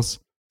everyone else,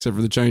 except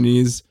for the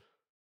Chinese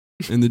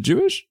and the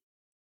Jewish.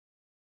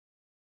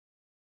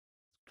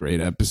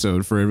 Great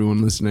episode for everyone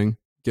listening.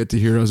 Get to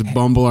hear us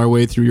bumble our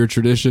way through your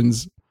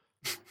traditions.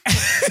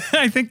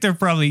 I think they're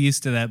probably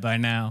used to that by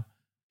now.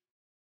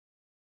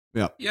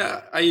 Yeah.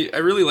 Yeah, I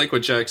really like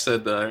what Jack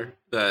said there,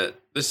 that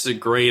this is a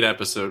great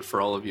episode for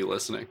all of you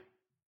listening.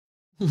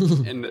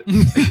 And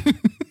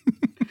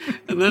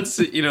and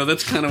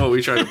that's kind of what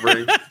we try to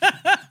bring.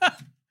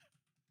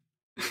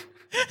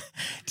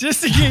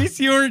 Just in case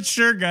you weren't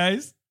sure,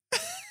 guys.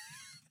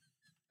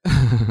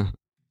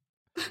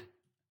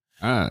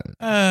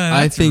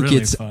 I think really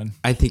it's fun.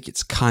 I think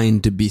it's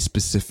kind to be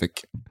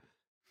specific.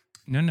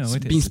 No,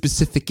 Being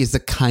specific is a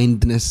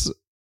kindness.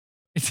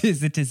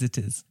 It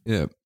is.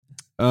 Yeah.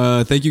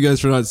 Thank you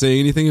guys for not saying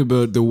anything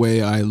about the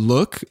way I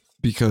look,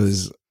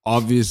 because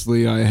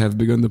obviously I have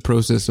begun the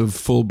process of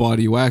full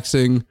body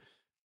waxing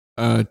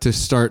to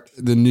start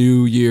the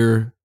new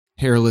year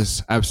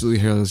hairless, absolutely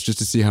hairless, just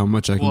to see how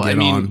much I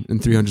can on in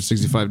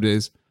 365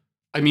 days.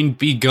 I mean,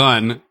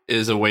 begun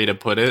is a way to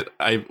put it.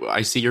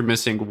 I see you're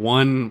missing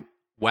one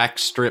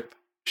wax strip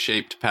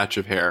shaped patch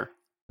of hair.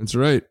 That's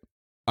right.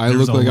 I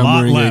There's look like a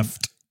lot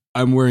left.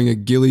 I'm wearing a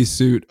ghillie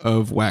suit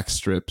of wax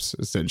strips,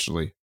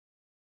 essentially.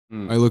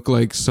 I look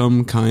like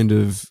some kind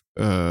of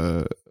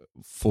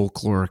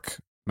folkloric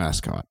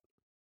mascot.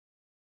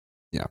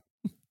 Yeah.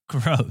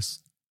 Gross.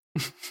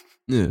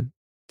 Yeah.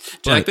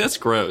 Jack, But that's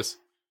gross.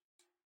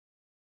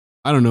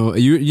 I don't know.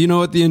 You know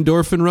what the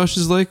endorphin rush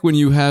is like when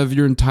you have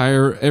your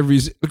entire every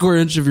square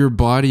inch of your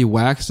body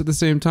waxed at the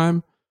same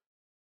time?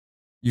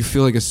 You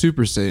feel like a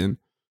Super Saiyan.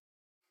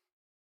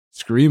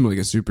 Scream like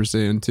a Super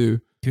Saiyan too.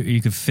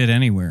 You could fit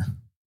anywhere.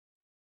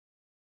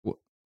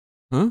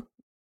 Huh?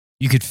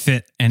 You could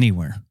fit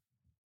anywhere.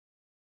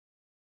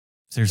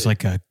 If there's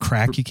like a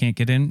crack you can't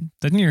get in,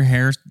 doesn't your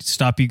hair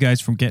stop you guys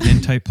from getting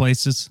in tight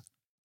places?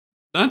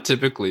 Not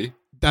typically.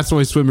 That's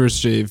why swimmers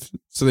shave,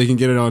 so they can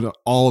get it on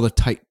all the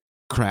tight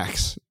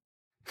cracks.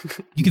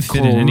 You can fit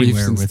it Coral reefs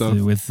anywhere and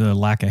with stuff. the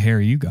lack of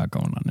hair you got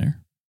going on there.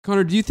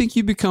 Connor, do you think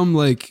you become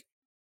like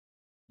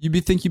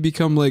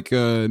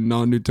a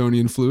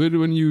non-Newtonian fluid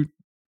when you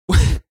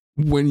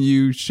when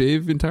you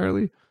shave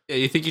entirely? Yeah,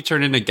 you think you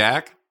turn into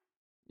Gak?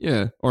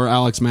 Yeah, or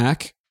Alex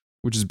Mack,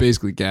 which is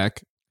basically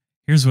Gak.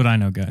 Here's what I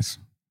know, guys.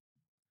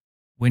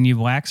 When you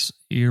wax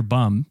your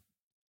bum,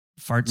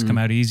 farts come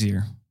out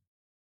easier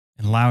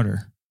and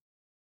louder,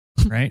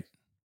 right?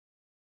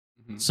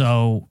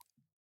 So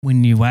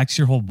when you wax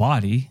your whole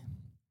body,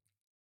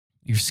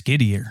 you're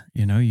skiddier.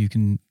 You know,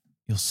 you'll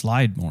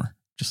slide more,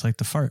 just like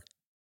the fart.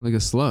 Like a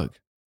slug.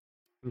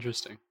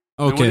 Interesting.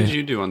 And what Okay. did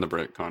you do on the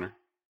break, Connor?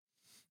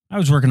 I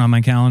was working on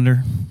my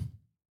calendar,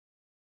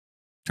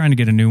 trying to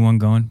get a new one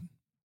going.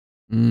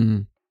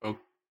 Mm.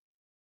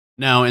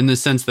 Now, in the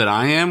sense that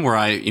I am, where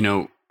I,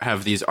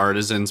 have these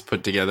artisans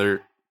put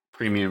together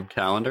premium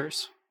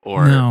calendars,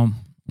 or No,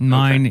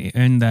 mine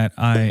in that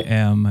I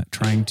am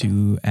trying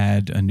to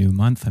add a new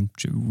month. I'm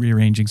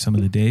rearranging some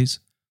of the days.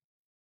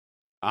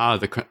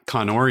 the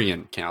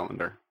Connorian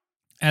calendar.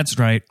 That's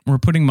right. We're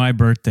putting my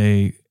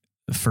birthday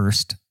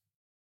first.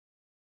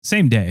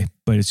 Same day,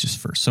 but it's just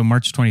first. So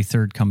March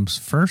 23rd comes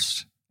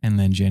first, and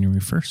then January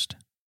 1st.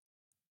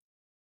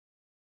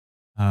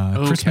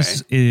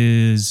 Christmas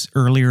is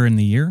earlier in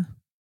the year.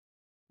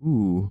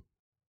 Ooh.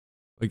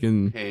 Like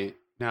in Okay,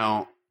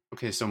 now,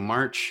 so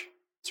March,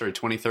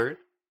 23rd?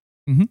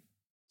 Mhm.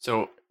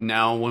 So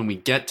now when we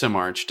get to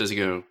March, does it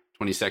go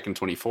 22nd,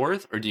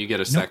 24th, or do you get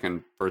a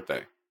second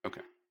birthday?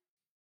 Okay.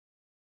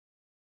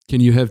 Can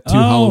you have two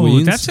Oh,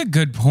 Halloweens? that's a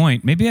good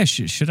point. Maybe I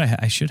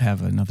should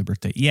have another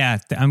birthday. Yeah,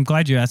 I'm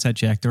glad you asked that,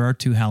 Jack. There are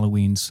 2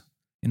 Halloweens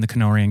in the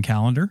Connorian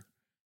calendar.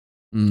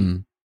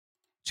 Mm.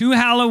 2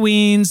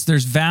 Halloweens.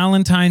 There's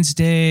Valentine's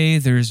Day.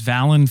 There's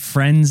Valen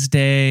Friends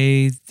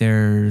Day.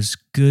 There's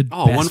Good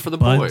Oh, one Best for the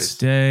Buds boys.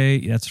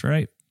 Day. That's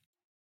right.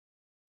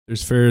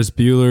 There's Ferris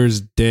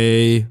Bueller's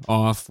Day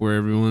off where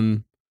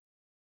everyone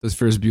does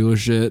Ferris Bueller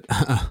shit.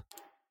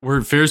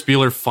 Where Ferris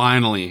Bueller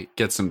finally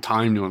gets some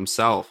time to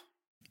himself.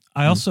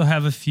 I also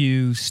have a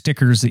few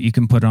stickers that you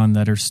can put on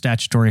that are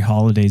statutory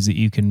holidays that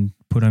you can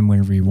put on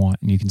whenever you want.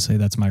 And you can say,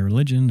 that's my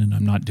religion and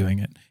I'm not doing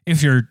it.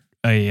 If you're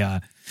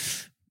a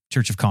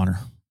Church of Connor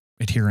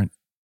adherent.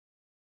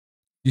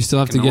 You still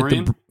have to get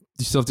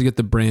Connorian?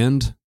 the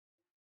brand,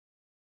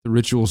 the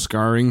ritual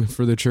scarring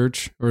for the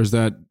church, or was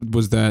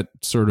that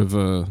sort of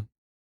a?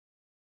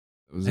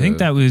 I think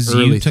that was,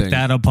 you took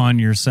that upon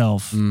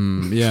yourself.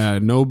 Yeah,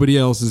 nobody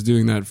else is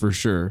doing that for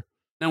sure.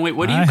 Now, wait,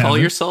 what do I you call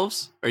haven't.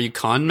 yourselves? Are you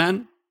con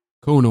men?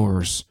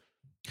 Conors.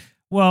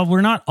 Well,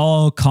 we're not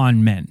all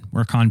con men.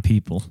 We're con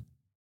people.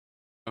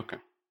 Okay.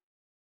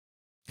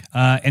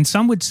 And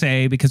some would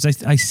say, because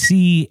I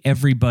see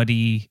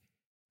everybody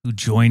who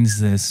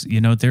joins this,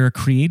 they're a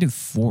creative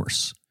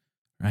force,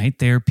 right?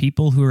 They're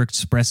people who are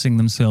expressing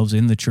themselves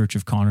in the Church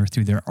of Connor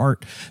through their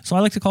art. So I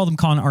like to call them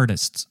con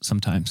artists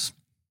sometimes.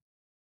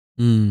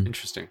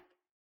 Interesting.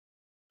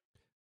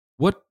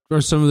 What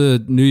are some of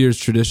the New Year's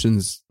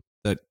traditions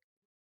that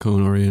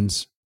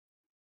Conorians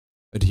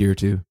adhere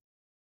to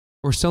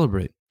or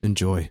celebrate,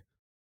 enjoy?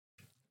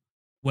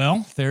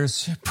 Well,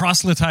 there's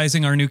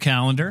proselytizing our new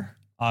calendar,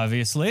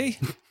 obviously.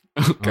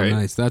 Okay. Oh,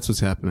 nice. That's what's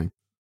happening.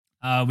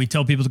 We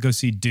tell people to go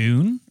see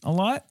Dune a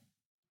lot,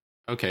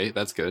 Okay,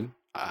 that's good.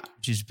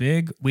 which is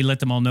big. We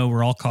let them all know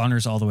we're all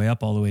Connors all the way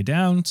up, all the way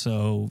down.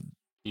 So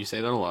You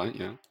say that a lot,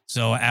 yeah.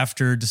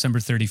 after December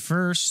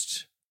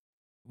 31st,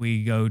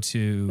 we go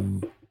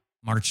to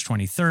March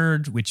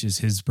 23rd, which is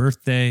his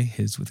birthday,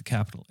 his with a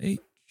capital H.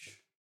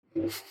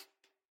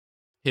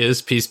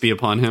 His peace be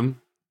upon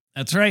him.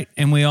 That's right.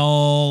 And we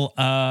all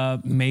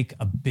make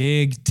a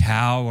big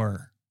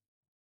tower.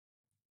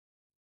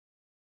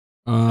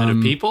 Out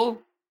of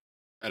people?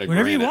 Out of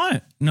Whatever you granite?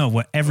 want. No,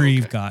 whatever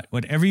you've Okay. got.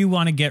 Whatever you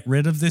want to get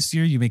rid of this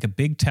year, you make a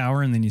big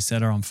tower and then you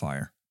set it on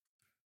fire.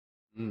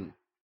 Mm.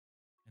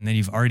 And then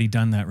you've already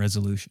done that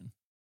resolution.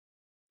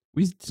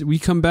 We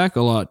come back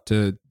a lot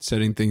to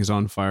setting things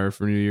on fire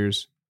for New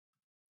Year's.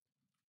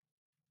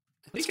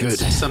 I think That's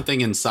it's good. something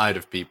inside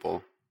of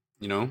people,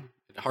 It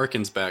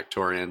harkens back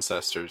to our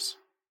ancestors.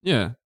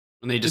 Yeah.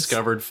 When they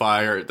discovered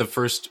fire, the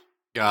first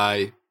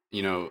guy,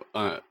 Ooga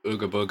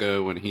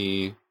Booga, when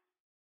he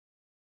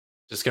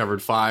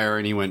discovered fire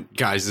and he went,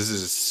 guys, this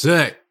is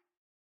sick.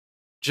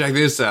 Check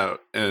this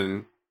out.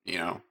 And,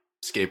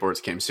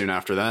 skateboards came soon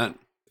after that.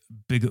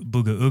 Big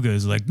Booga Ooga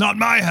is like, not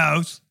my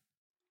house.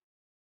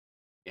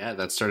 Yeah,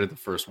 that started the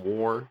first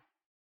war.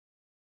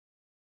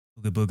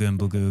 Booga Booga and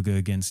Booga Ooga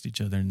against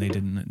each other. And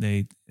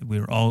we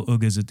were all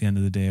Oogas at the end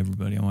of the day,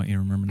 everybody. I want you to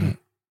remember that.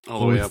 All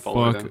the way up, all the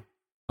way fuck. down.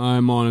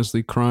 I'm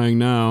honestly crying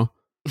now.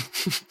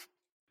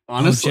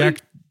 Honestly, Oh,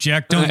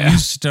 Jack, don't you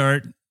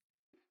start.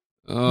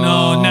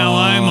 No, now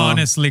I'm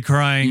honestly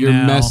crying You're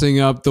now. messing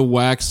up the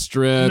wax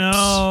strips.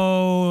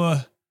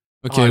 No.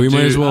 Okay, Oh, we might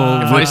dude, as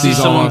well. If I rip see these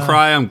all someone off.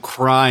 cry, I'm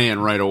crying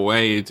right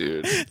away,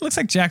 dude. It looks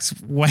like Jack's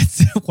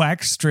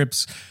wax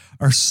strips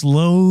are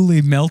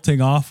slowly melting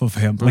off of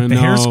him. Like I the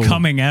hair's know.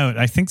 coming out.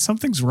 I think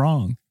something's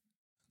wrong.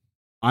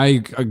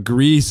 I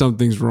agree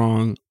something's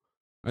wrong.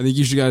 I think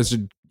you guys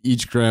should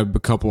each grab a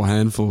couple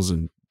handfuls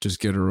and just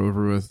get her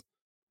over with.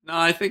 No,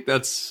 I think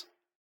that's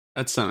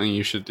something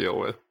you should deal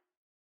with.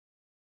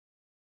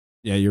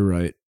 Yeah, you're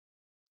right.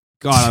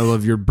 God, I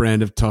love your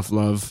brand of tough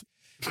love.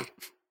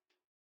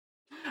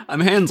 I'm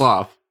hands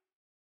off.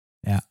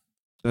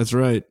 That's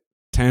right.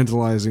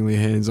 Tantalizingly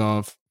hands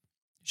off.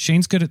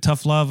 Shane's good at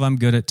tough love. I'm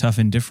good at tough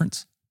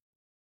indifference.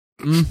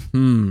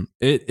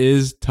 It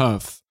is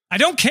tough. I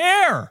don't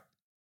care.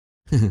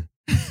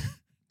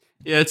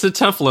 Yeah, it's a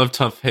tough love,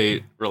 tough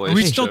hate Are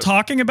relationship. we still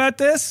talking about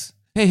this?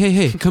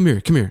 Hey, come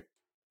here.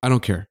 I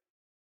don't care.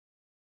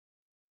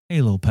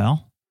 Hey, little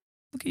pal.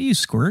 Look at you,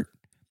 Squirt.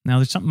 Now,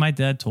 there's something my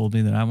dad told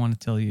me that I want to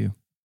tell you.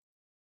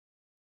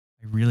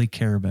 I really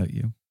care about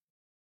you.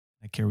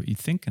 I care what you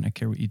think and I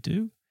care what you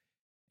do.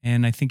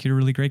 And I think you're a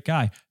really great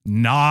guy.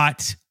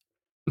 Not.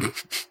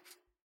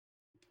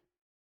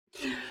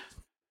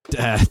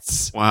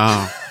 That's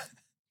Wow.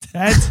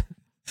 That.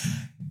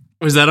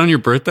 Was that on your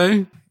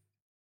birthday?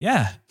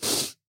 Yeah.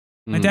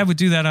 My Hmm. dad would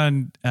do that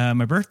on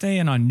my birthday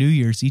and on New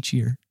Year's each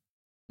year.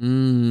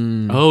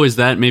 Oh, is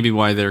that maybe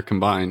why they're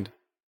combined?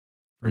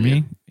 For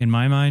me, in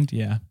my mind,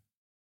 yeah.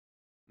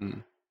 Hmm.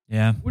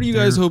 Yeah. What are you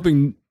guys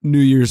hoping New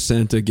Year's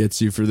Santa gets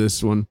you for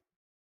this one?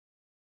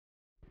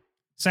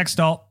 Sex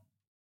doll.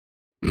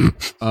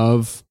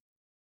 Of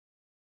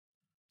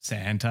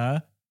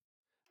Santa.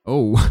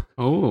 oh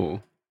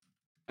Oh.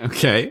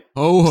 Okay.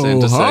 ho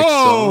Santa sex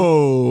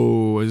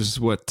ho is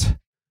what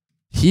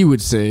he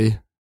would say if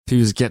he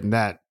was getting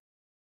that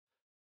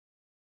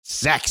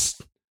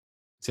sex.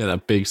 See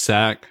that big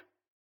sack?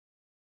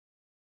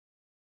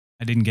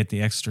 I didn't get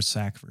the extra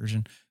sack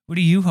version. What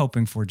are you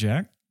hoping for,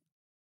 Jack?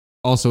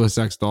 Also a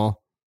sex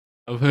doll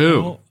Of who?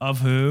 Oh, of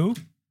who?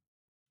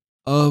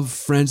 of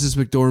Frances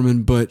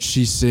McDormand, but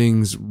she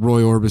sings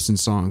Roy Orbison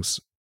songs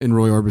in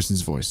Roy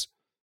Orbison's voice.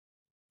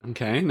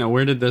 Okay. Now,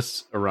 where did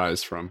this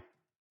arise from?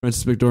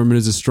 Frances McDormand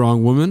is a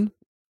strong woman.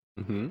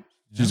 Mm-hmm.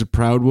 She's a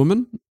proud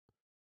woman,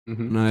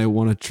 Mm-hmm. and I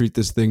want to treat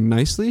this thing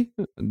nicely,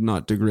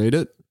 not degrade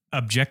it.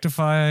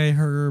 Objectify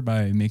her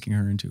by making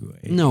her into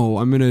a No,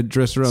 I'm gonna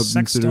dress her up and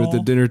Sex sit her at the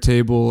doll? dinner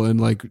table and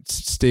like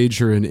stage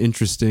her in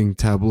interesting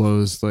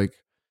tableaus. Like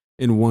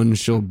in one,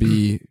 she'll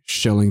be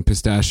shelling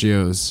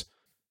pistachios.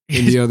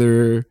 In the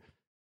other,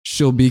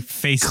 she'll be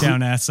face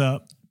down, ass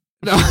up.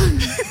 no,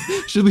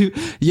 she'll be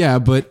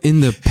but in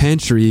the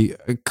pantry,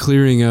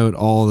 clearing out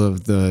all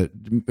of the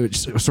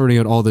sorting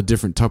out all the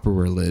different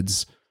Tupperware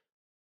lids.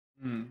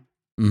 Hmm.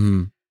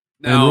 Mm-hmm.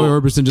 Now, and Roy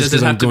Orbison, just does it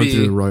because I'm have to going be?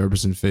 through a Roy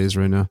Orbison phase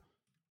right now.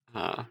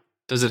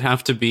 Does it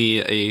have to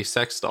be a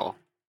sex doll?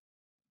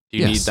 Do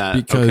you Yes, need that?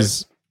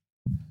 because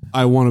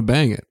I want to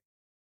bang it.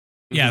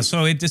 Yeah,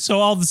 so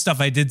all the stuff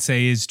I did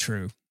say is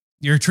true.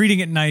 You're treating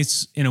it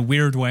nice in a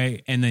weird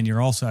way, and then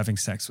you're also having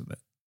sex with it.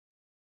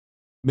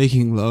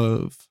 Making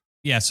love.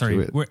 Yeah, sorry.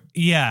 Do it. We're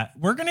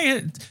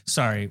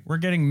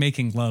getting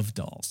making love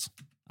dolls.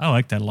 I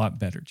like that a lot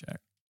better, Jack.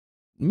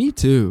 Me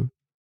too.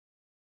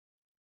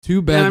 Too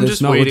Yeah, bad I'm that's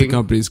just not what waiting. the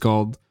company's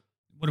called.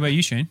 What about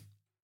you, Shane?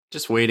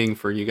 Just waiting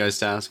for you guys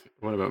to ask.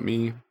 What about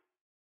me?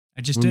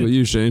 I just What about did.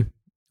 you, Shane?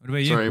 What about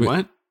you? Sorry, Wait.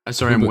 what?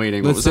 Sorry, I'm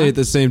waiting. What Let's was say that? at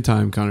the same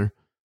time, Connor.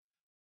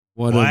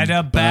 What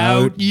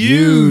about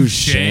you,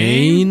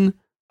 Shane?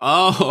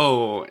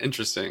 Oh,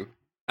 interesting.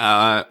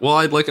 Well,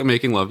 I'd like a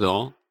making love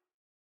doll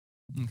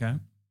Okay.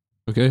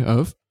 Okay,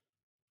 of?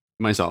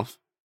 myself.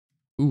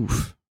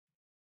 Oof.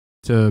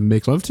 To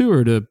make love to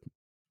or to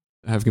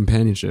have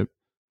companionship?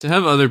 To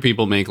have other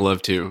people make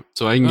love to,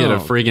 so I can get a Oh,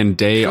 friggin'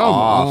 day Come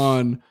off.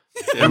 on.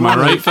 Am I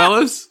right,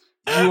 fellas?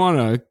 You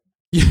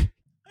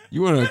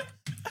wanna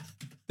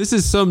this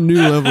is some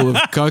new level of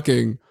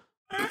cucking.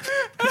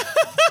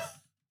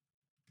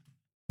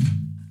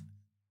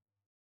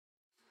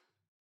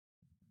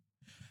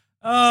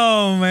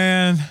 Oh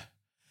man.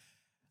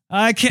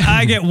 I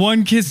get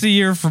one kiss a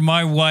year from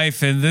my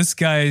wife, and this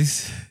guy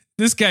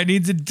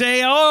needs a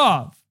day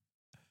off.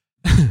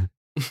 I'm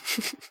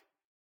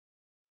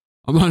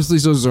honestly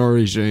so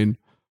sorry, Shane.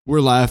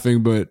 We're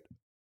laughing, but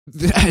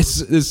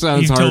this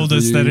sounds You've hard told for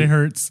us you. that it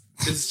hurts.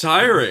 It's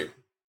tiring.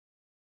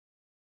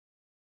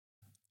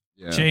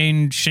 Yeah.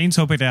 Shane's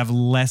hoping to have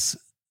less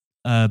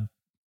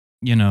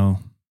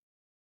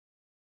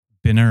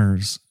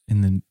binners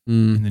in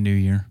the new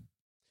year.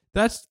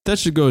 That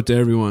should go to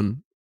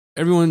everyone.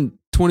 Everyone,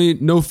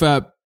 no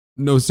fap,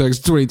 no sex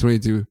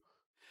 2022.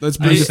 Let's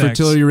bring the Sex.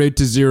 fertility rate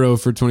to 0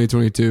 for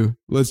 2022.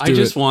 Let's do I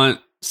just it. want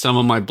some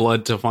of my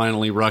blood to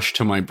finally rush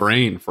to my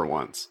brain for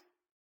once.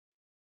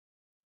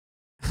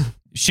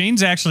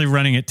 Shane's actually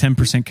running at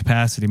 10%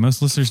 capacity.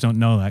 Most listeners don't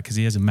know that because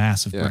he has a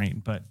massive Yeah.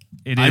 brain, but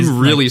it is. I'm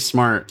really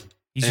smart.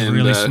 he's and,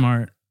 really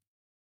smart.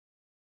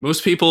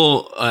 Most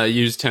people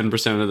use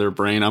 10% of their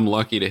brain. I'm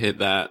lucky to hit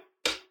that.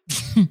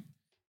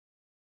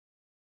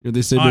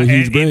 They say they're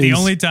huge And brains. the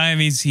only time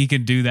he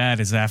can do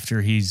that is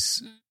after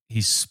he's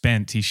he's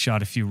spent. He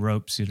shot a few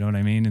ropes, you know what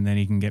I mean? And then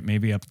he can get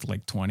maybe up to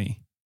like 20.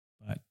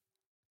 But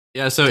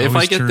Yeah, so It's if I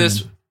always get this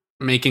turning.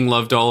 making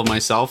love doll of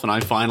myself and I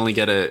finally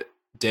get a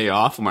day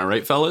off, am I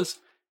right, fellas?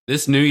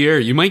 This new year,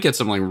 you might get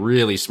some like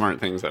really smart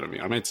things out of me.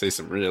 I might say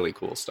some really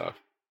cool stuff.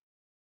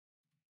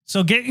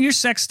 so get your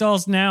sex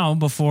dolls now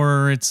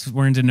before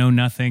we're into Know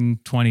Nothing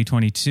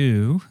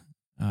 2022,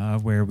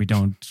 where we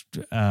don't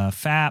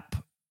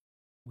fap,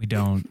 we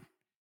don't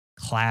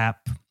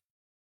clap,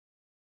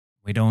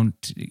 we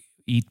don't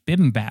eat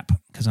bibimbap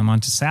because I'm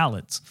onto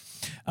salads.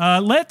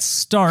 Let's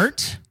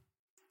start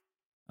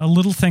a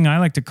little thing I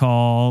like to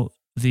call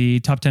the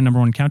top 10 number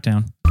one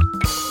countdown.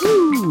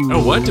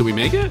 Oh, what? Did we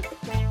make it?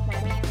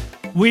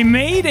 We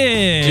made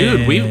it.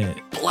 Dude, we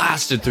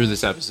blasted through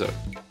this episode.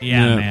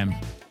 Yeah, Yeah. man.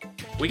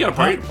 We got a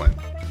party to plan.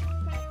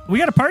 We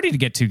got a party to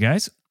get to,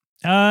 guys.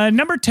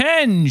 Number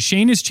 10,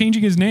 Shane is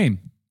changing his name.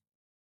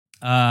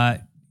 Do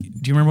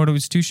you remember what it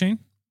was to, Shane?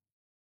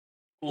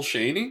 Cool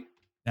Shaney?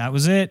 That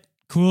was it.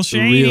 Cool The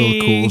Shane.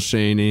 real cool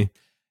Shaney.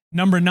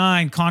 Number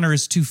 9, Connor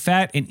is too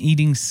fat and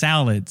eating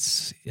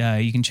salads.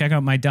 You can check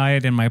out my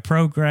diet and my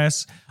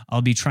progress.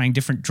 I'll be trying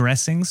different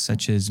dressings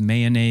such as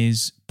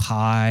mayonnaise,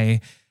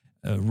 pie,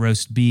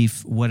 roast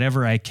beef,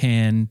 whatever I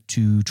can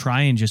to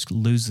try and just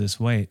lose this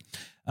weight.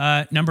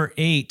 Number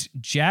 8,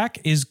 Jack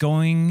is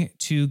going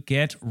to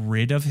get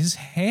rid of his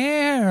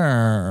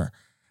hair.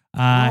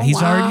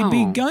 He's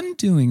already begun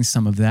doing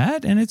some of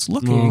that, and it's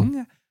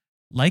looking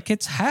like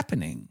it's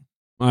happening.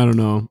 I don't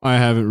know. I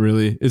haven't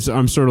really.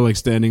 I'm sort of like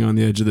standing on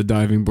the edge of the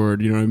diving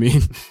board. You know what I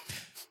mean?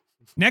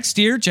 Next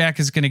year, Jack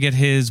is going to get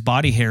his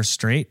body hair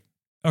straight.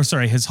 Oh,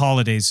 sorry, his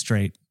holidays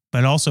straight,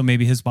 but also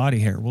maybe his body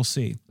hair. We'll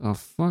see. Oh,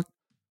 fuck.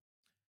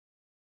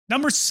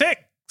 Number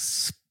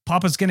 6,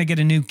 Papa's going to get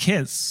a new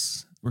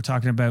kiss. We're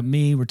talking about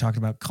me. We're talking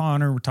about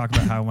Connor. We're talking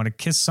about how I want to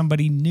kiss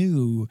somebody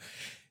new.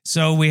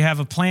 So we have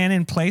a plan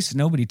in place.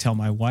 Nobody tell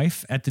my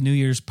wife at the New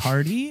Year's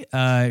party.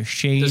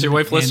 Shane. Does your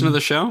wife listen to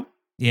the show?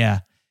 Yeah.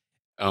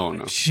 Oh,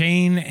 no.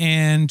 Shane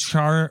and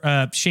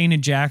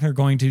Jack are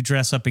going to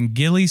dress up in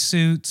ghillie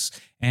suits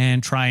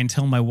and try and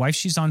tell my wife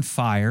she's on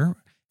fire.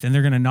 Then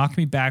they're going to knock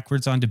me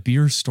backwards onto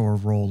beer store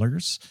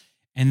rollers.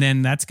 And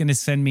then that's going to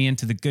send me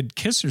into the Good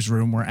Kissers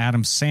room where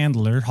Adam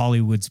Sandler,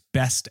 Hollywood's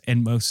best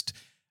and most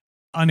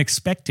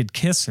unexpected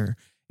kisser,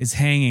 is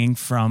hanging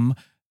from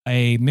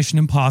a Mission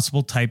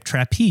Impossible type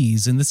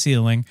trapeze in the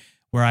ceiling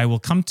where I will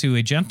come to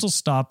a gentle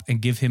stop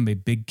and give him a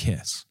big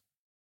kiss.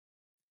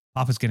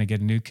 Papa's going to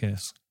get a new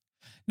kiss.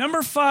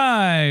 Number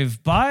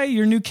 5, buy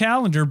your new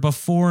calendar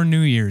before New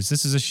Year's.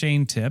 This is a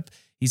Shane tip.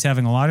 He's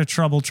having a lot of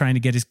trouble trying to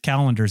get his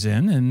calendars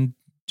in. And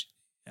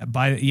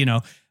by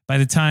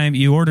the time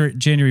you order it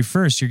January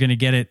 1st, you're going to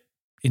get it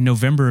in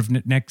November of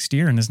next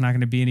year, and it's not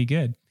going to be any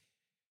good.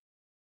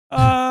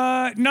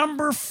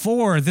 Number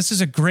 4, this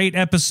is a great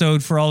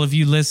episode for all of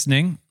you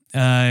listening.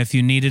 If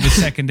you needed a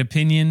second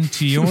opinion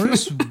to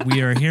yours,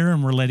 we are here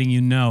and we're letting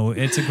you know.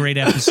 It's a great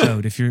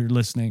episode if you're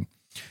listening.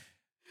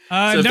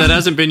 So if that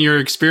hasn't been your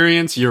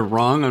experience, you're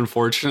wrong,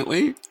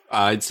 unfortunately.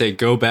 I'd say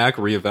go back,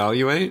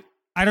 reevaluate.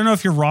 I don't know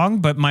if you're wrong,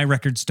 but my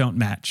records don't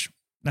match.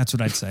 That's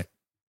what I'd say.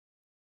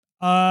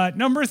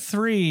 Number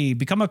 3,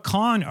 become a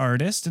con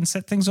artist and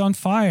set things on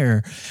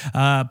fire.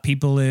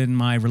 People in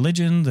my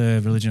religion,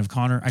 the religion of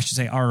Connor, I should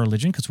say our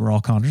religion, because we're all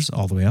Connors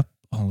all the way up,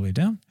 all the way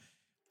down.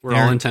 We're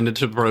all intended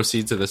to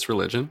proceed to this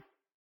religion.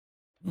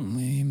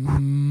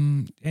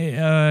 No.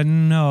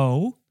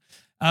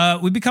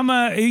 You become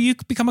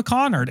a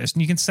con artist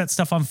and you can set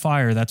stuff on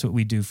fire. That's what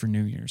we do for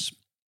New Year's.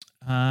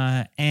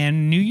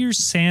 And New Year's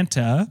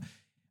Santa,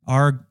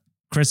 our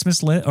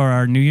Christmas or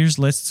our New Year's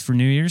lists for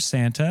New Year's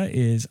Santa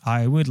is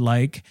I would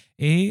like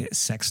a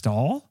sex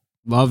doll.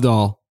 Love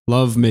doll.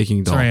 Love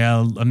making doll. Sorry,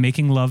 a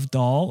making love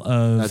doll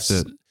of That's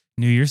it.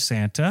 New Year's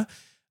Santa.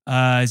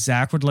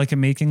 Zach would like a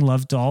making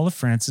love doll of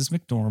Frances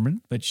McDormand,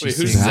 but she's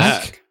Wait, who's saying-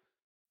 Zach?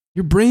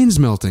 Your brain's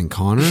melting,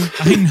 Connor.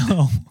 I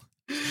know.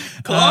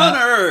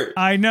 Connor!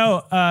 I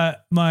know.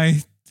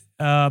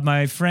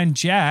 My friend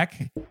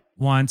Jack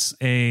wants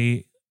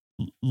a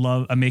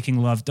making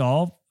love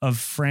doll of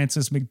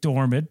Frances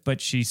McDormand, but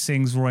she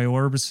sings Roy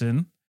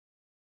Orbison.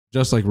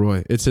 Just like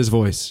Roy. It's his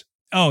voice.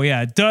 Oh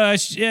yeah,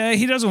 yeah.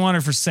 He doesn't want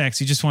her for sex.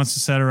 He just wants to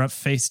set her up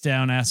face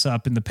down, ass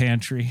up in the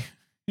pantry.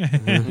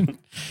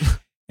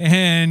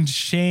 And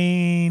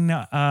Shane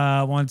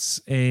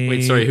wants a.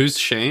 Wait, sorry, who's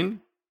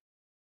Shane?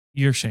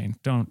 You're Shane.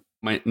 Don't.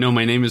 My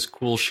name is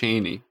Cool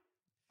Shaney.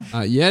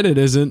 Yet it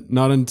isn't.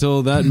 Not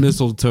until that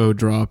mistletoe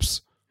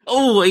drops.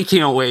 Oh, I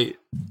can't wait.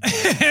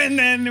 And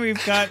then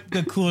we've got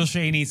the cool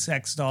Shaney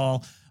sex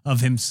doll of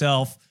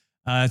himself.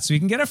 So we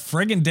can get a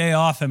friggin' day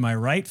off. Am I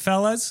right,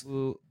 fellas?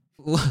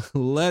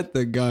 Let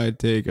the guy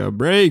take a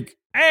break.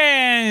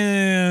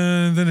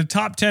 And then the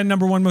top 10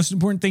 number one most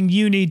important thing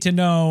you need to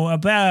know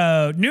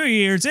about New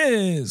Year's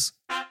is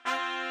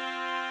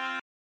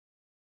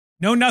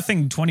Know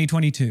Nothing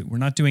 2022. We're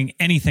not doing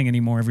anything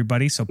anymore,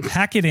 everybody. So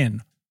pack it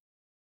in.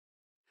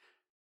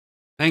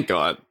 Thank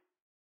God.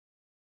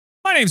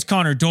 My name's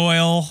Connor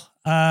Doyle.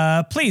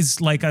 Please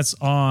like us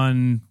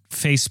on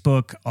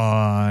Facebook,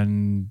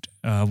 on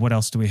what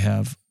else do we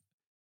have?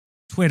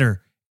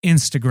 Twitter,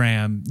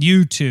 Instagram,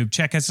 YouTube.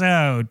 Check us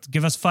out.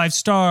 Give us 5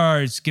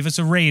 stars. Give us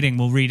a rating.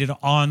 We'll read it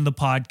on the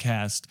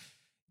podcast.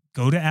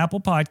 Go to Apple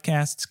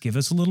Podcasts. Give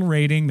us a little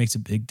rating. Makes a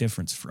big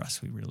difference for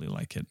us. We really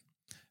like it.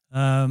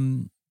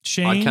 Shane?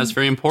 Podcast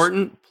very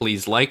important.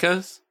 Please like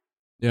us.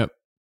 Yep.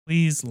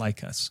 Please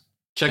like us.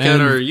 Check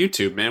out our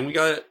YouTube, man. We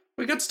got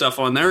stuff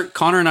on there.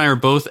 Connor and I are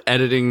both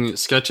editing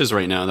sketches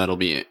right now that'll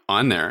be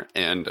on there.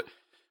 And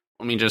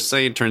let me just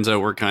say, it turns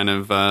out we're kind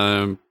of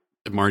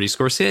Marty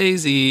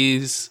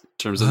Scorsese's in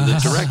terms of the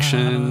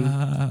direction.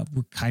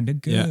 We're kind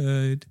of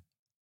good. Yeah.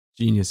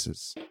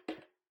 Geniuses.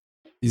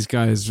 These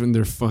guys in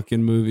their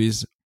fucking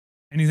movies.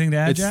 Anything to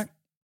add, Jack?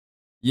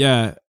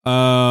 Yeah.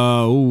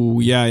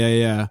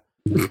 Yeah.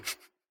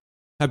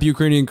 Happy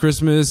Ukrainian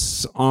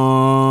Christmas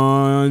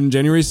on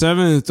January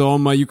 7th to all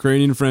my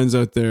Ukrainian friends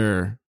out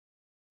there.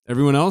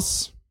 Everyone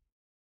else?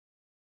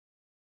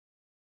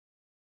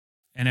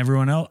 And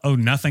everyone else? Oh,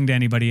 nothing to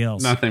anybody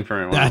else. Nothing for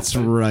anyone That's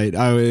else. right.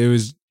 It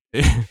was...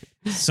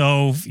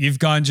 So you've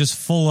gone just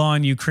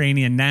full-on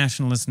Ukrainian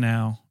nationalist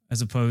now,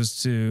 as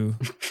opposed to...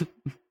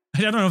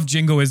 I don't know if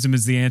jingoism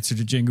is the answer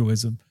to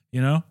jingoism, you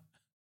know?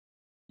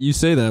 You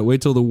say that.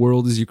 Wait till the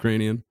world is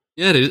Ukrainian.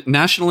 Yeah, it is.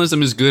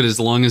 Nationalism is good as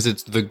long as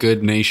it's the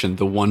good nation,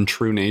 the one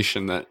true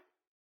nation that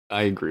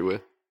I agree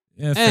with.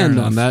 Yeah, fair And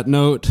enough. on that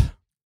note...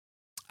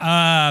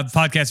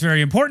 podcast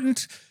very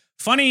important.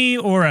 Funny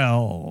or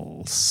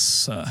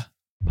else.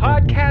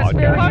 Podcast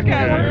very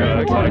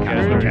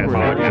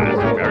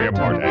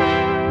important.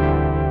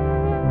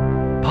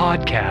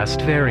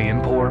 Podcast very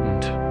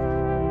important.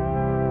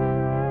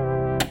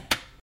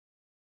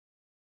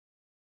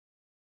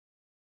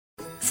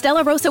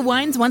 Stella Rosa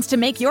Wines wants to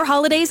make your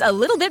holidays a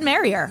little bit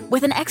merrier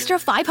with an extra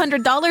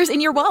 $500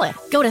 in your wallet.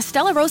 Go to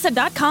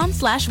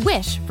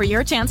stellarosa.com/wish for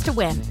your chance to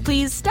win.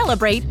 Please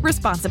celebrate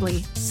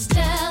responsibly.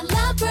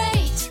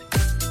 Celebrate.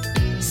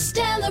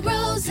 Stella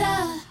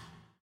Rosa.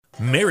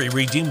 Mary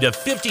redeemed a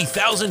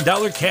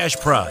 $50,000 cash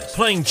prize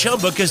playing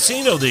Chumba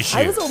Casino this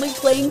year. I was only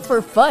playing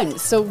for fun,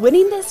 so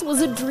winning this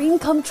was a dream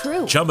come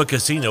true. Chumba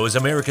Casino is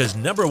America's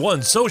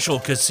 #1 social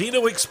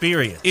casino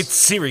experience. It's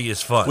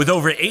serious fun. With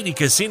over 80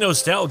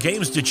 casino-style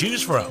games to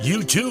choose from,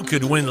 you too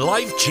could win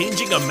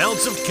life-changing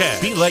amounts of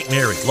cash. Be like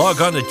Mary.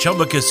 Log on to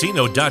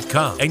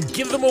ChumbaCasino.com and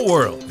give them a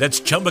whirl.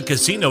 That's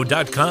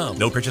ChumbaCasino.com.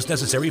 No purchase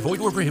necessary. Void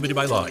or prohibited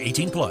by law.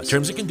 18+.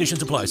 Terms and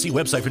conditions apply. See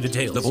website for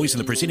details. The voice in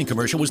the preceding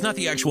commercial was not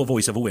the actual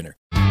voice of a winner.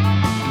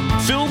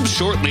 Filmed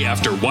shortly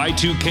after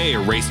Y2K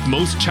erased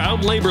most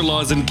child labor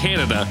laws in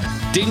Canada,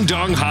 Ding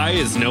Dong High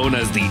is known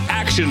as the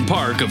action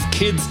park of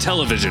kids'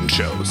 television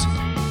shows.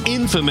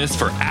 Infamous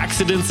for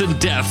accidents and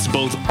deaths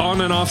both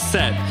on and off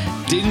set,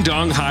 Ding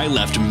Dong High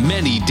left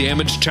many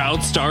damaged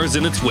child stars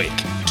in its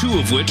wake, 2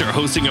 of which are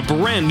hosting a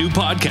brand new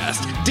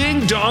podcast,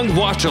 Ding Dong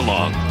Watch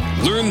Along.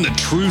 Learn the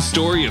true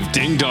story of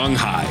Ding Dong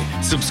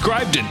High.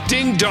 Subscribe to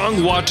Ding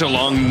Dong Watch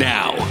Along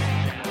now.